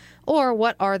asthma? Or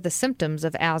what are the symptoms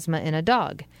of asthma in a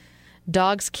dog?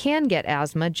 Dogs can get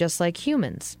asthma just like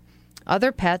humans.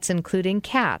 Other pets, including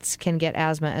cats, can get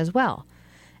asthma as well.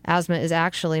 Asthma is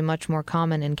actually much more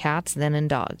common in cats than in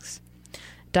dogs.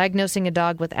 Diagnosing a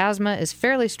dog with asthma is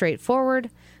fairly straightforward,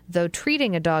 though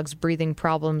treating a dog's breathing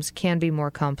problems can be more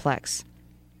complex.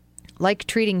 Like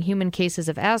treating human cases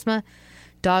of asthma,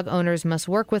 dog owners must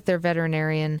work with their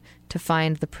veterinarian to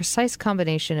find the precise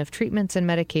combination of treatments and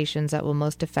medications that will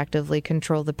most effectively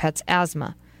control the pet's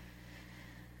asthma.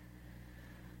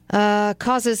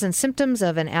 Causes and symptoms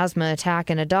of an asthma attack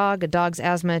in a dog. A dog's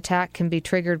asthma attack can be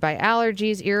triggered by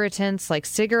allergies, irritants like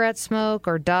cigarette smoke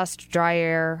or dust, dry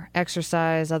air,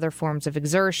 exercise, other forms of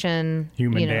exertion.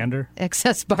 Human dander?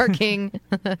 Excess barking.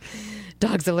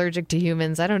 Dogs allergic to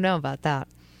humans. I don't know about that.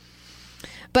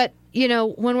 But,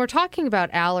 when we're talking about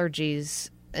allergies,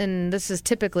 and this is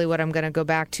typically what I'm going to go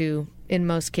back to in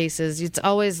most cases, it's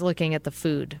always looking at the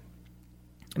food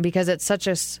because it's such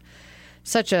a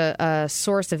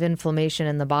source of inflammation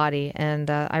in the body. And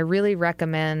I really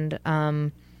recommend,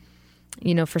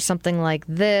 for something like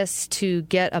this to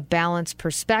get a balanced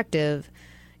perspective.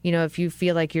 If you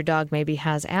feel like your dog maybe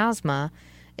has asthma,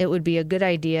 it would be a good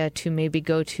idea to maybe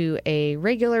go to a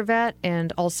regular vet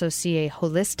and also see a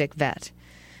holistic vet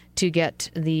to get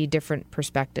the different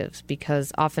perspectives,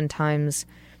 because oftentimes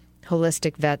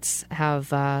holistic vets have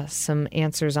some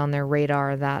answers on their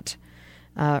radar that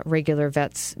regular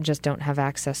vets just don't have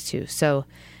access to. So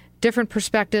different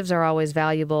perspectives are always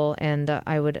valuable, and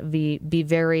I would be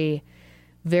very,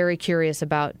 very curious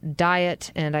about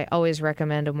diet, and I always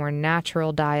recommend a more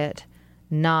natural diet,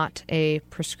 not a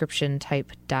prescription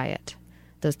type diet.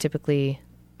 Those typically,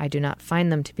 I do not find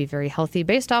them to be very healthy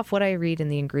based off what I read in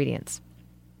the ingredients.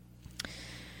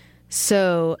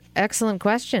 So, excellent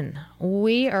question.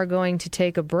 We are going to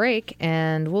take a break,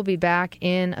 and we'll be back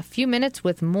in a few minutes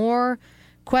with more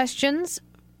questions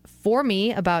for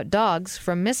me about dogs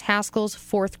from Miss Haskell's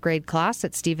 4th grade class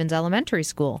at Stevens Elementary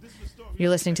School. You're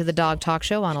listening to the Dog Talk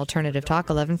Show on Alternative Talk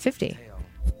 1150.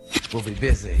 We'll be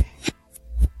busy.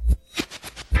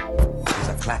 He's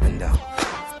a clapping dog,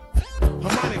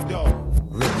 Harmonic dog,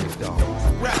 rhythmic dog,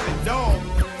 rapping dog,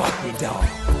 funky dog.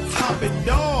 hopping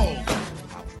dog.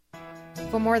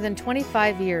 For more than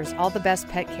 25 years, All the Best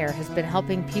Pet Care has been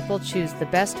helping people choose the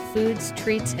best foods,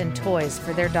 treats, and toys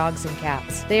for their dogs and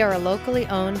cats. They are a locally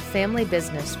owned family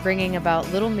business bringing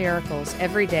about little miracles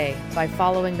every day by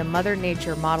following the Mother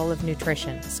Nature model of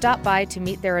nutrition. Stop by to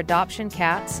meet their adoption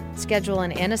cats, schedule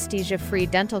an anesthesia-free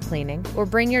dental cleaning, or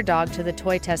bring your dog to the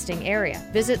toy testing area.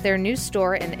 Visit their new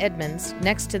store in Edmonds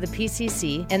next to the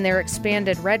PCC and their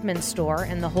expanded Redmond store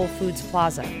in the Whole Foods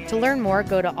Plaza. To learn more,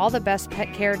 go to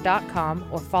allthebestpetcare.com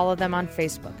or follow them on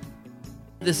Facebook.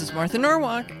 This is Martha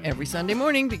Norwalk. Every Sunday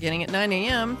morning, beginning at 9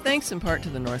 a.m., thanks in part to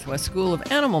the Northwest School of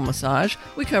Animal Massage,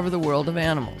 we cover the world of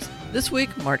animals. This week,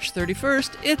 March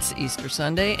 31st, it's Easter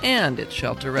Sunday, and it's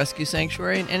Shelter Rescue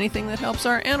Sanctuary and anything that helps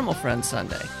our animal friends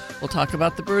Sunday. We'll talk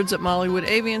about the birds at Mollywood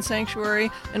Avian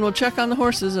Sanctuary, and we'll check on the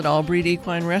horses at All Breed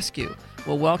Equine Rescue.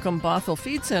 We'll welcome Bothell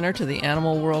Feed Center to the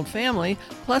Animal World family.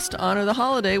 Plus, to honor the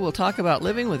holiday, we'll talk about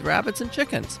living with rabbits and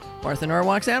chickens. Martha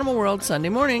Norwalk's Animal World, Sunday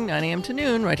morning, 9 a.m. to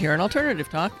noon, right here on Alternative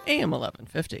Talk, AM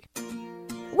 1150.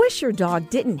 Wish your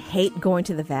dog didn't hate going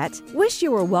to the vet? Wish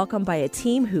you were welcomed by a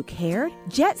team who cared?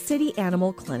 Jet City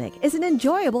Animal Clinic is an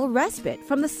enjoyable respite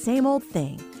from the same old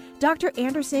thing. Dr.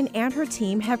 Anderson and her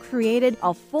team have created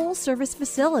a full-service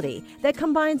facility that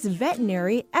combines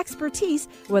veterinary expertise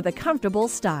with a comfortable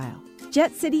style.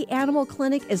 Jet City Animal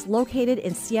Clinic is located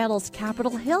in Seattle's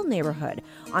Capitol Hill neighborhood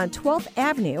on 12th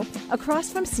Avenue across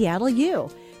from Seattle U.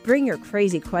 Bring your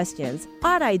crazy questions,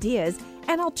 odd ideas,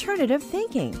 and alternative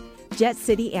thinking. Jet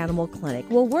City Animal Clinic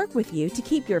will work with you to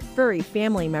keep your furry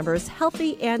family members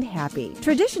healthy and happy.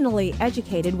 Traditionally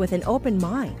educated with an open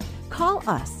mind, call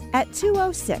us at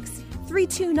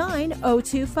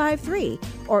 206-329-0253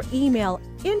 or email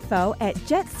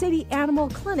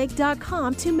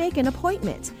info@jetcityanimalclinic.com to make an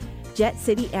appointment. Jet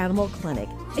City Animal Clinic,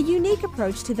 a unique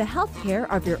approach to the health care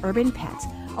of your urban pet,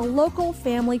 a local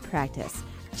family practice.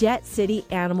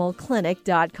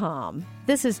 JetCityAnimalClinic.com.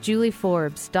 This is Julie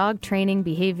Forbes, dog training,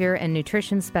 behavior, and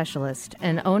nutrition specialist,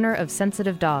 and owner of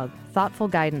Sensitive Dog, thoughtful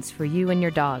guidance for you and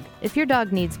your dog. If your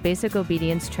dog needs basic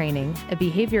obedience training, a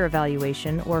behavior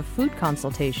evaluation, or food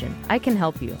consultation, I can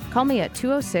help you. Call me at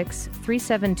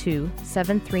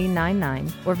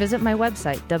 206-372-7399 or visit my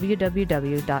website,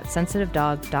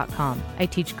 www.sensitivedog.com. I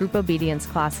teach group obedience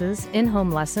classes,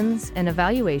 in-home lessons, and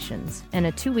evaluations, and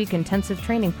a 2-week intensive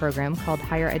training program called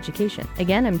Higher Education.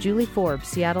 Again, I'm Julie Forbes,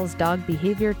 Seattle's dog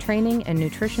behavior training and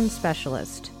nutrition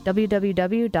specialist.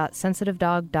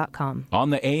 www.sensitivedog.com. On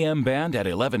the AM band at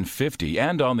 1150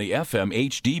 and on the FM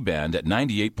HD band at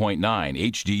 98.9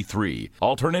 HD3.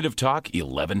 Alternative Talk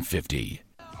 1150.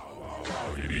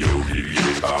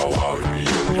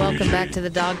 Welcome back to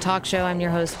the Dog Talk Show. I'm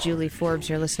your host, Julie Forbes.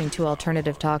 You're listening to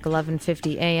Alternative Talk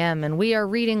 1150 AM, and we are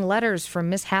reading letters from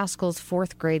Miss Haskell's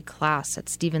 4th grade class at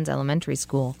Stevens Elementary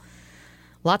School.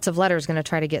 Lots of letters, going to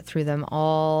try to get through them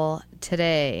all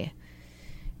today.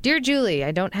 Dear Julie,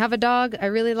 I don't have a dog. I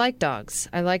really like dogs.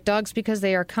 I like dogs because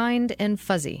they are kind and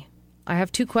fuzzy. I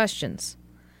have 2 questions.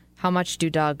 How much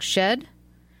do dogs shed?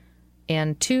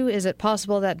 And 2, is it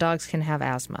possible that dogs can have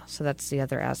asthma? So that's the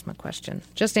other asthma question.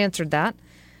 Just answered that.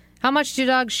 How much do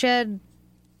dogs shed?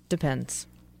 Depends.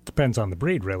 Depends on the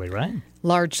breed, really, right?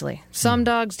 Largely. Some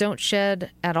dogs don't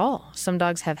shed at all. Some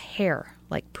dogs have hair,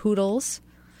 like poodles.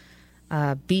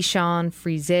 Bichon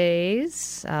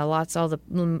Frises,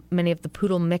 many of the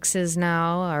poodle mixes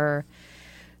now are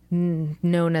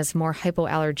known as more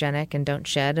hypoallergenic and don't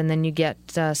shed. And then you get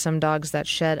some dogs that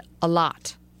shed a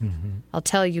lot. Mm-hmm. I'll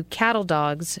tell you, cattle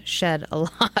dogs shed a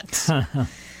lot.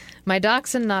 My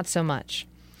dachshund, not so much.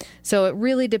 So it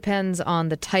really depends on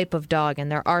the type of dog.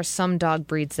 And there are some dog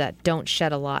breeds that don't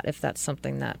shed a lot, if that's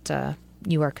something that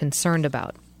you are concerned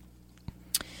about.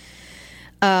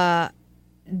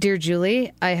 Dear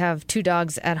Julie, I have 2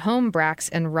 dogs at home, Brax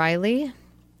and Riley.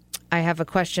 I have a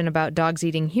question about dogs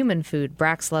eating human food.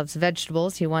 Brax loves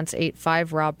vegetables. He once ate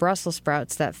 5 raw Brussels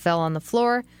sprouts that fell on the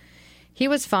floor. He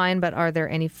was fine, but are there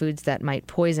any foods that might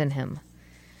poison him?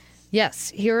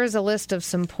 Yes, here is a list of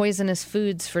some poisonous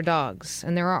foods for dogs.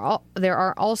 And there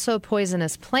are also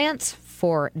poisonous plants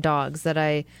for dogs that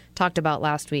I talked about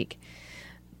last week.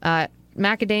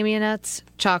 Macadamia nuts,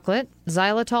 chocolate,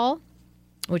 xylitol,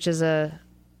 which is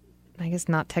I guess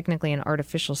not technically an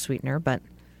artificial sweetener, but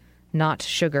not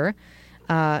sugar,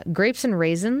 grapes and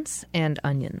raisins, and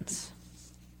onions.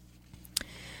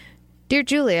 Dear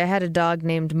Julie, I had a dog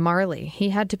named Marley. He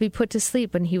had to be put to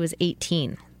sleep when he was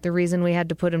 18. The reason we had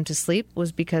to put him to sleep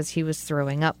was because he was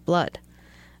throwing up blood.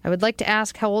 I would like to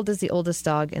ask, how old is the oldest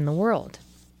dog in the world?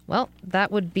 Well,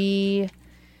 that would be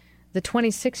the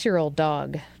 26-year-old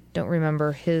dog. Don't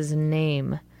remember his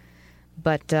name,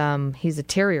 but he's a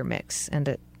terrier mix, and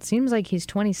it seems like he's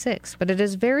 26. But it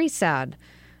is very sad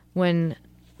when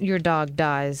your dog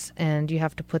dies and you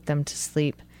have to put them to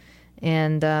sleep.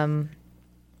 And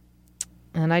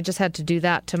I just had to do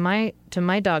that to my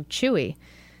dog Chewy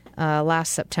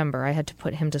last September. I had to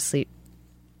put him to sleep,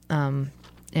 and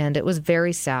it was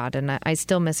very sad. And I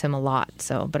still miss him a lot.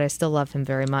 But I still love him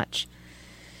very much.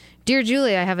 Dear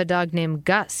Julie, I have a dog named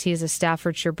Gus. He is a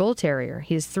Staffordshire Bull Terrier.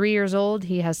 He is 3 years old.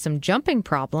 He has some jumping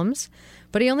problems,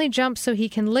 but he only jumps so he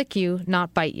can lick you,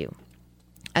 not bite you.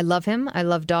 I love him. I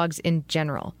love dogs in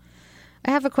general. I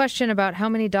have a question about how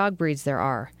many dog breeds there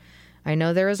are. I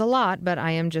know there is a lot, but I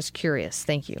am just curious.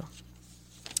 Thank you.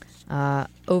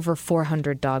 Over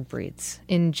 400 dog breeds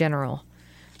in general.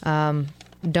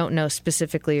 Don't know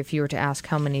specifically if you were to ask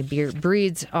how many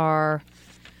breeds are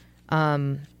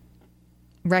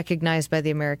recognized by the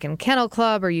American Kennel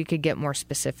Club, or you could get more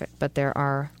specific, but there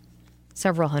are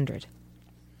several hundred.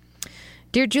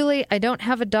 Dear Julie, I don't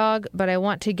have a dog, but I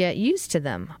want to get used to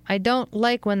them. I don't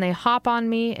like when they hop on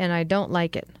me, and I don't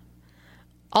like it.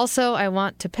 Also, I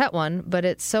want to pet one, but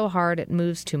it's so hard, it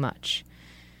moves too much.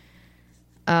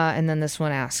 And then this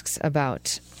one asks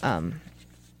about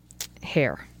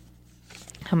hair.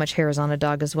 How much hair is on a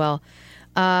dog as well.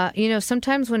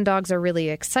 Sometimes when dogs are really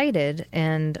excited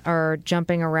and are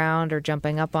jumping around or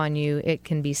jumping up on you, it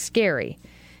can be scary.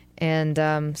 And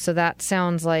so that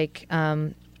sounds like,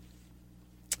 it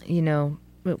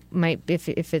might,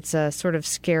 if it's sort of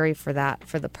scary for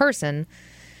the person,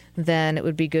 then it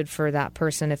would be good for that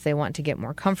person, if they want to get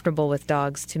more comfortable with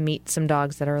dogs, to meet some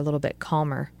dogs that are a little bit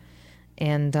calmer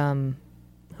and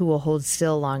who will hold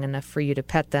still long enough for you to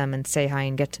pet them and say hi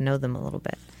and get to know them a little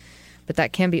bit. But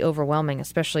that can be overwhelming,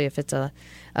 especially if it's a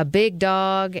big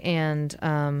dog and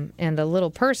a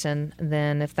little person.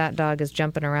 Then if that dog is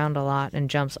jumping around a lot and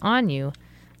jumps on you,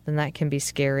 then that can be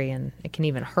scary and it can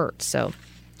even hurt. So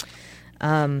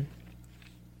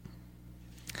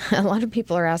A lot of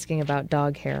people are asking about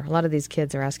dog hair. A lot of these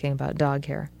kids are asking about dog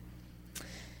hair.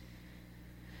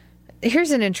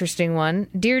 Here's an interesting one.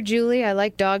 Dear Julie, I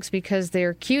like dogs because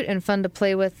they're cute and fun to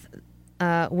play with.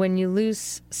 When you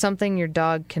lose something, your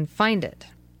dog can find it.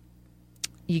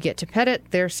 You get to pet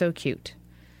it. They're so cute.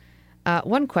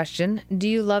 One question, do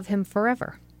you love him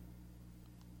forever?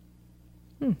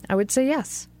 I would say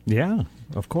yes. Yeah,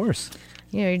 of course.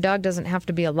 You know, your dog doesn't have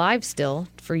to be alive still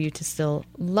for you to still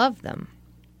love them.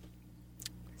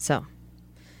 So,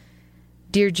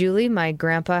 dear Julie, my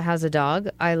grandpa has a dog.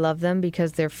 I love them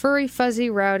because they're furry, fuzzy,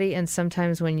 rowdy, and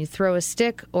sometimes when you throw a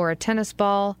stick or a tennis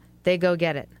ball, they go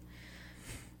get it.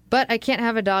 But I can't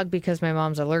have a dog because my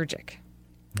mom's allergic.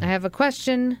 I have a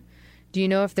question. Do you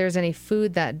know if there's any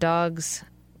food that dogs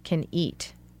can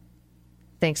eat?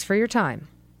 Thanks for your time.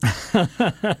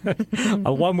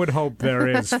 One would hope there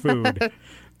is food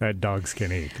that dogs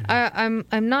can eat. I'm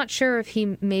not sure if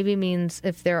he maybe means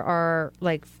if there are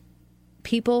like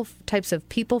types of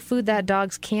people food that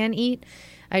dogs can eat.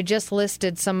 I just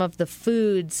listed some of the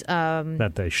foods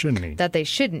that they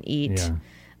shouldn't eat.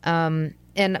 Yeah.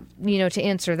 And, you know, to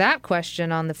answer that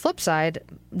question on the flip side,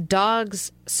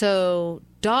 dogs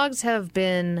have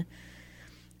been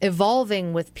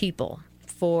evolving with people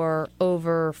for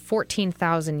over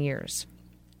 14,000 years.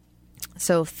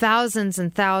 So thousands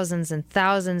and thousands and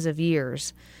thousands of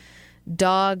years,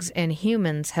 dogs and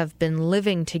humans have been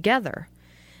living together.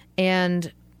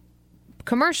 And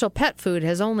commercial pet food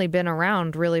has only been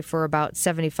around really for about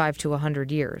 75 to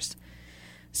 100 years.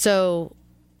 So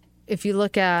if you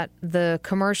look at the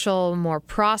commercial, more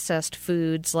processed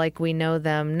foods like we know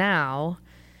them now,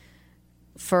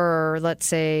 for let's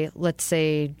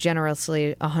say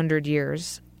generously 100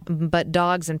 years, but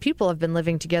dogs and people have been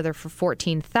living together for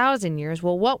 14,000 years.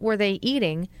 Well, what were they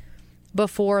eating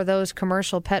before those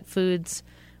commercial pet foods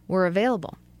were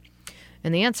available?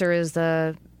 And the answer is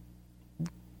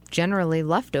generally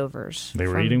leftovers. They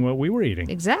were eating what we were eating.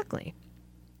 Exactly.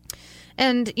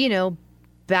 And, you know,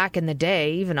 back in the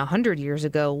day, even 100 years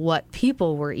ago, what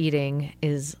people were eating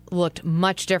looked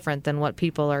much different than what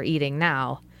people are eating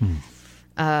now.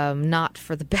 Not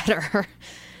for the better.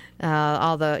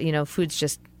 All the, you know, foods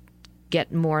just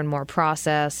get more and more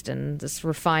processed, and this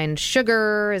refined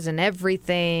sugar is in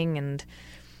everything, and,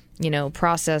 you know,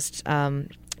 processed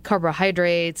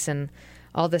carbohydrates and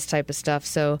all this type of stuff.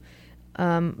 So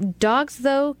dogs,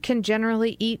 though, can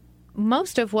generally eat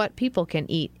most of what people can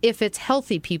eat if it's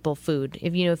healthy people food.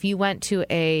 If you went to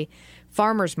a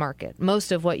farmer's market,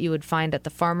 most of what you would find at the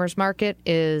farmer's market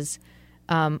is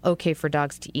okay for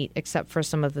dogs to eat, except for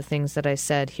some of the things that I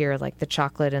said here, like the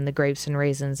chocolate and the grapes and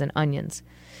raisins and onions.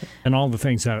 And all the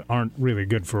things that aren't really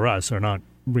good for us are not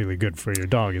really good for your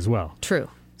dog as well. True.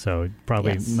 So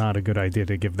probably Yes. not a good idea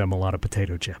to give them a lot of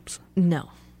potato chips. No.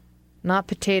 Not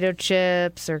potato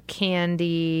chips or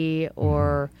candy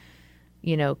or,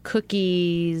 you know,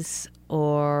 cookies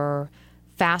or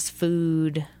fast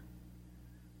food.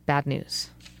 Bad news.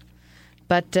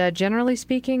 But generally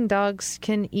speaking, dogs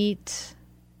can eat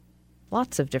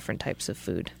lots of different types of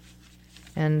food.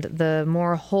 And the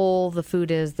more whole the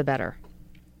food is, the better.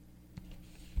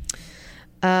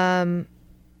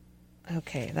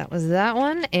 Okay, that was that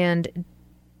one. And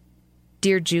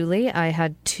dear Julie, I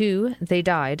had 2. They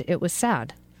died. It was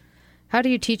sad. How do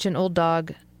you teach an old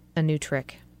dog a new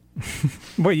trick?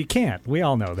 Well, you can't. We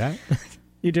all know that.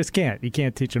 You just can't. You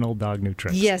can't teach an old dog new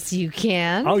tricks. Yes, you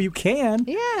can. Oh, you can?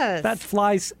 Yes. That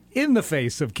flies in the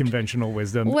face of conventional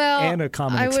wisdom and a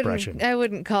common expression. I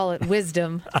wouldn't call it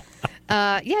wisdom.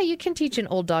 Yeah, you can teach an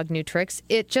old dog new tricks.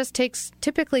 It just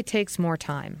typically takes more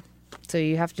time. So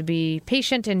you have to be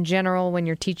patient in general when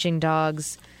you're teaching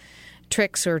dogs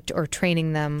tricks or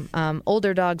training them.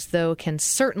 Older dogs, though, can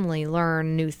certainly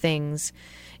learn new things.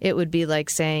 It would be like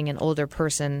saying an older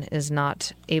person is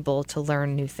not able to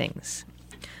learn new things.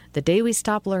 The day we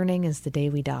stop learning is the day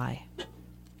we die.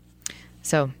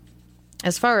 So,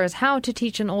 as far as how to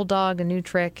teach an old dog a new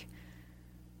trick,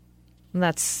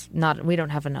 we don't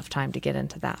have enough time to get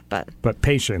into that. But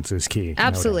patience is key.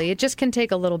 Absolutely. It just can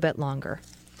take a little bit longer.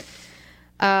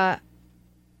 Dear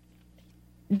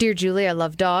Julie, I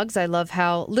love dogs. I love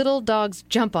how little dogs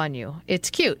jump on you. It's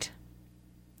cute.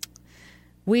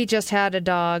 We just had a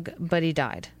dog, but he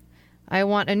died. I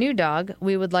want a new dog.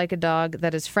 We would like a dog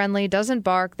that is friendly, doesn't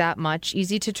bark that much,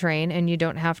 easy to train, and you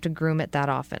don't have to groom it that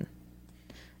often.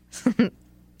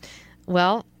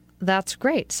 Well, that's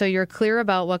great. So you're clear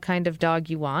about what kind of dog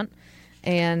you want.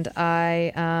 And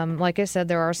like I said,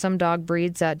 there are some dog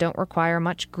breeds that don't require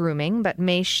much grooming, but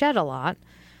may shed a lot.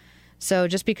 So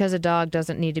just because a dog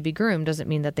doesn't need to be groomed doesn't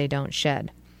mean that they don't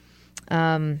shed.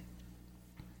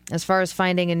 As far as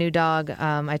finding a new dog,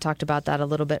 I talked about that a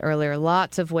little bit earlier.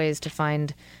 Lots of ways to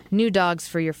find new dogs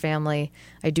for your family.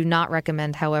 I do not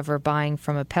recommend, however, buying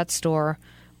from a pet store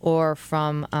or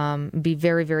be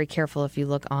very, very careful if you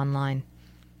look online.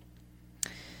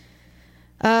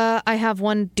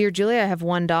 Dear Julia, I have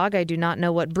one dog. I do not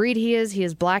know what breed he is. He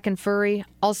is black and furry.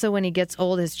 Also, when he gets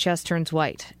old, his chest turns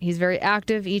white. He's very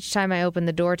active. Each time I open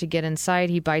the door to get inside,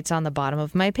 he bites on the bottom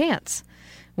of my pants.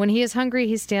 When he is hungry,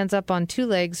 he stands up on two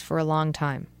legs for a long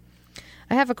time.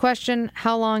 I have a question.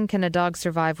 How long can a dog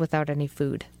survive without any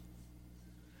food?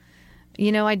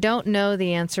 I don't know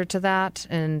the answer to that,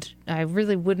 and I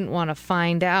really wouldn't want to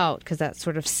find out because that's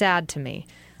sort of sad to me.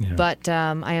 Yeah. But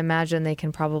I imagine they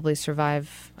can probably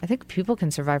survive. I think people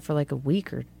can survive for like a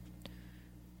week or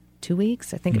 2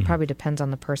 weeks. I think it probably depends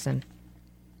on the person.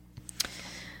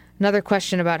 Another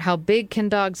question about how big can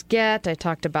dogs get. I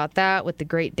talked about that with the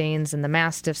Great Danes and the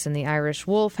Mastiffs and the Irish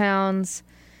Wolfhounds.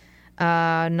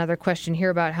 Another question here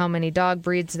about how many dog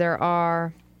breeds there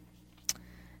are.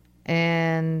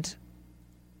 And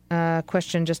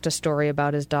question, just a story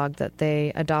about his dog that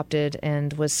they adopted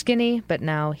and was skinny, but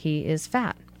now he is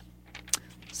fat.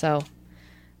 So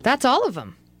that's all of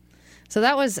them. So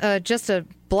that was just a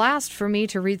blast for me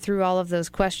to read through all of those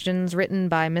questions written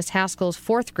by Miss Haskell's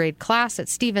 4th grade class at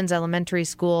Stevens Elementary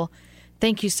School.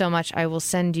 Thank you so much. I will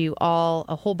send you all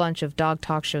a whole bunch of Dog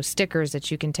Talk Show stickers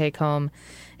that you can take home.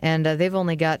 And they've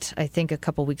only got, I think, a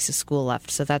couple weeks of school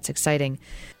left, so that's exciting.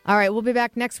 All right, we'll be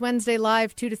back next Wednesday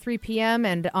live, 2 to 3 p.m.,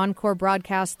 and encore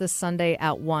broadcast this Sunday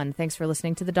at 1. Thanks for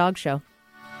listening to The Dog Show.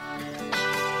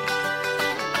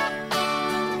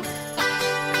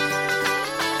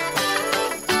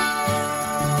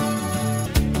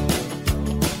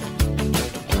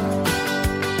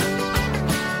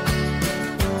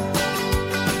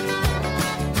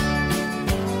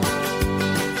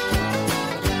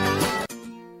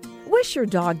 Wish your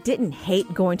dog didn't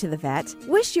hate going to the vet?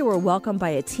 Wish you were welcomed by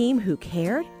a team who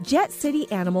cared? Jet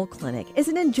City Animal Clinic is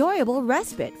an enjoyable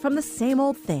respite from the same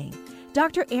old thing.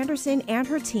 Dr. Anderson and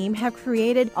her team have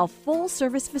created a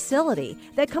full-service facility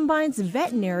that combines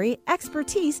veterinary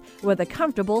expertise with a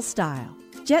comfortable style.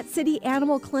 Jet City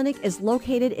Animal Clinic is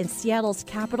located in Seattle's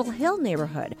Capitol Hill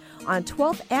neighborhood on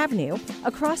 12th Avenue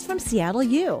across from Seattle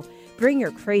U. Bring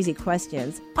your crazy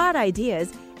questions, odd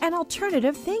ideas, and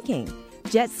alternative thinking.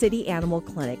 Jet City Animal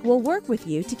Clinic will work with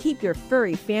you to keep your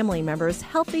furry family members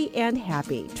healthy and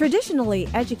happy. Traditionally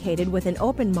educated with an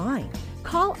open mind,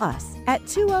 call us at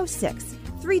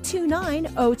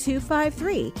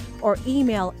 206-329-0253 or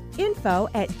email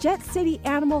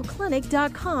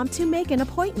info@jetcityanimalclinic.com to make an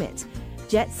appointment.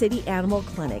 Jet City Animal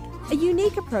Clinic, a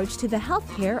unique approach to the health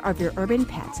care of your urban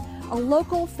pet, a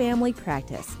local family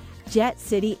practice.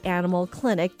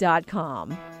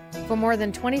 JetCityAnimalClinic.com. For more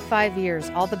than 25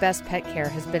 years, All the Best Pet Care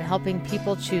has been helping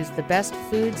people choose the best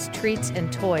foods, treats,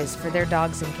 and toys for their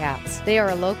dogs and cats. They are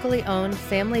a locally owned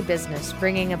family business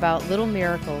bringing about little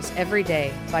miracles every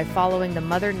day by following the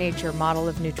Mother Nature model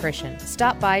of nutrition.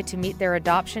 Stop by to meet their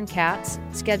adoption cats,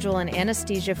 schedule an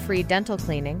anesthesia-free dental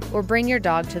cleaning, or bring your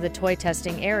dog to the toy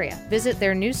testing area. Visit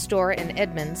their new store in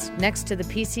Edmonds next to the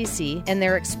PCC and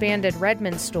their expanded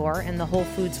Redmond store in the Whole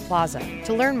Foods Plaza.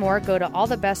 To learn more, go to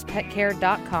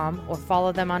allthebestpetcare.com or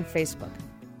follow them on Facebook.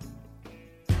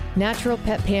 Natural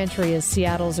Pet Pantry is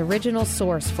Seattle's original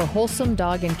source for wholesome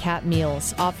dog and cat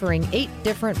meals, offering 8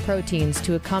 different proteins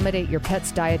to accommodate your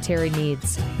pet's dietary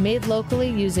needs. Made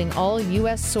locally using all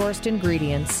U.S.-sourced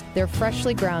ingredients, their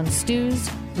freshly ground stews,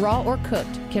 raw or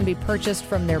cooked, can be purchased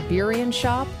from their Burien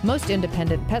shop, most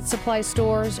independent pet supply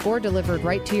stores, or delivered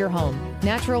right to your home.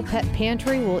 Natural Pet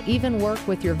Pantry will even work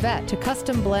with your vet to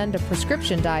custom blend a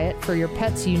prescription diet for your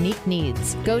pet's unique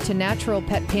needs. Go to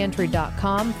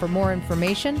naturalpetpantry.com for more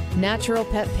information. Natural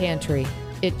Pet Pantry.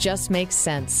 It just makes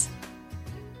sense.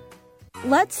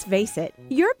 Let's face it,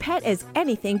 your pet is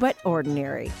anything but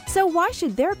ordinary. So why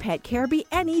should their pet care be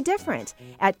any different?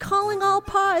 At Calling All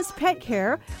Paws Pet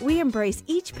Care, we embrace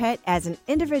each pet as an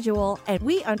individual, and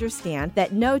we understand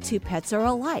that no two pets are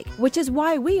alike, which is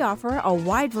why we offer a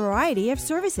wide variety of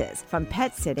services, from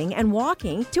pet sitting and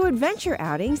walking to adventure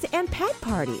outings and pet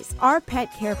parties. Our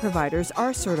pet care providers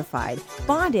are certified,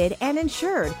 bonded, and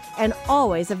insured, and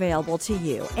always available to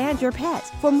you and your pet.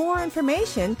 For more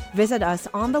information, visit us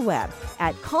on the web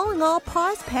at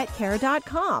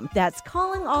callingallpawspetcare.com. That's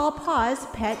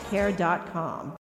callingallpawspetcare.com.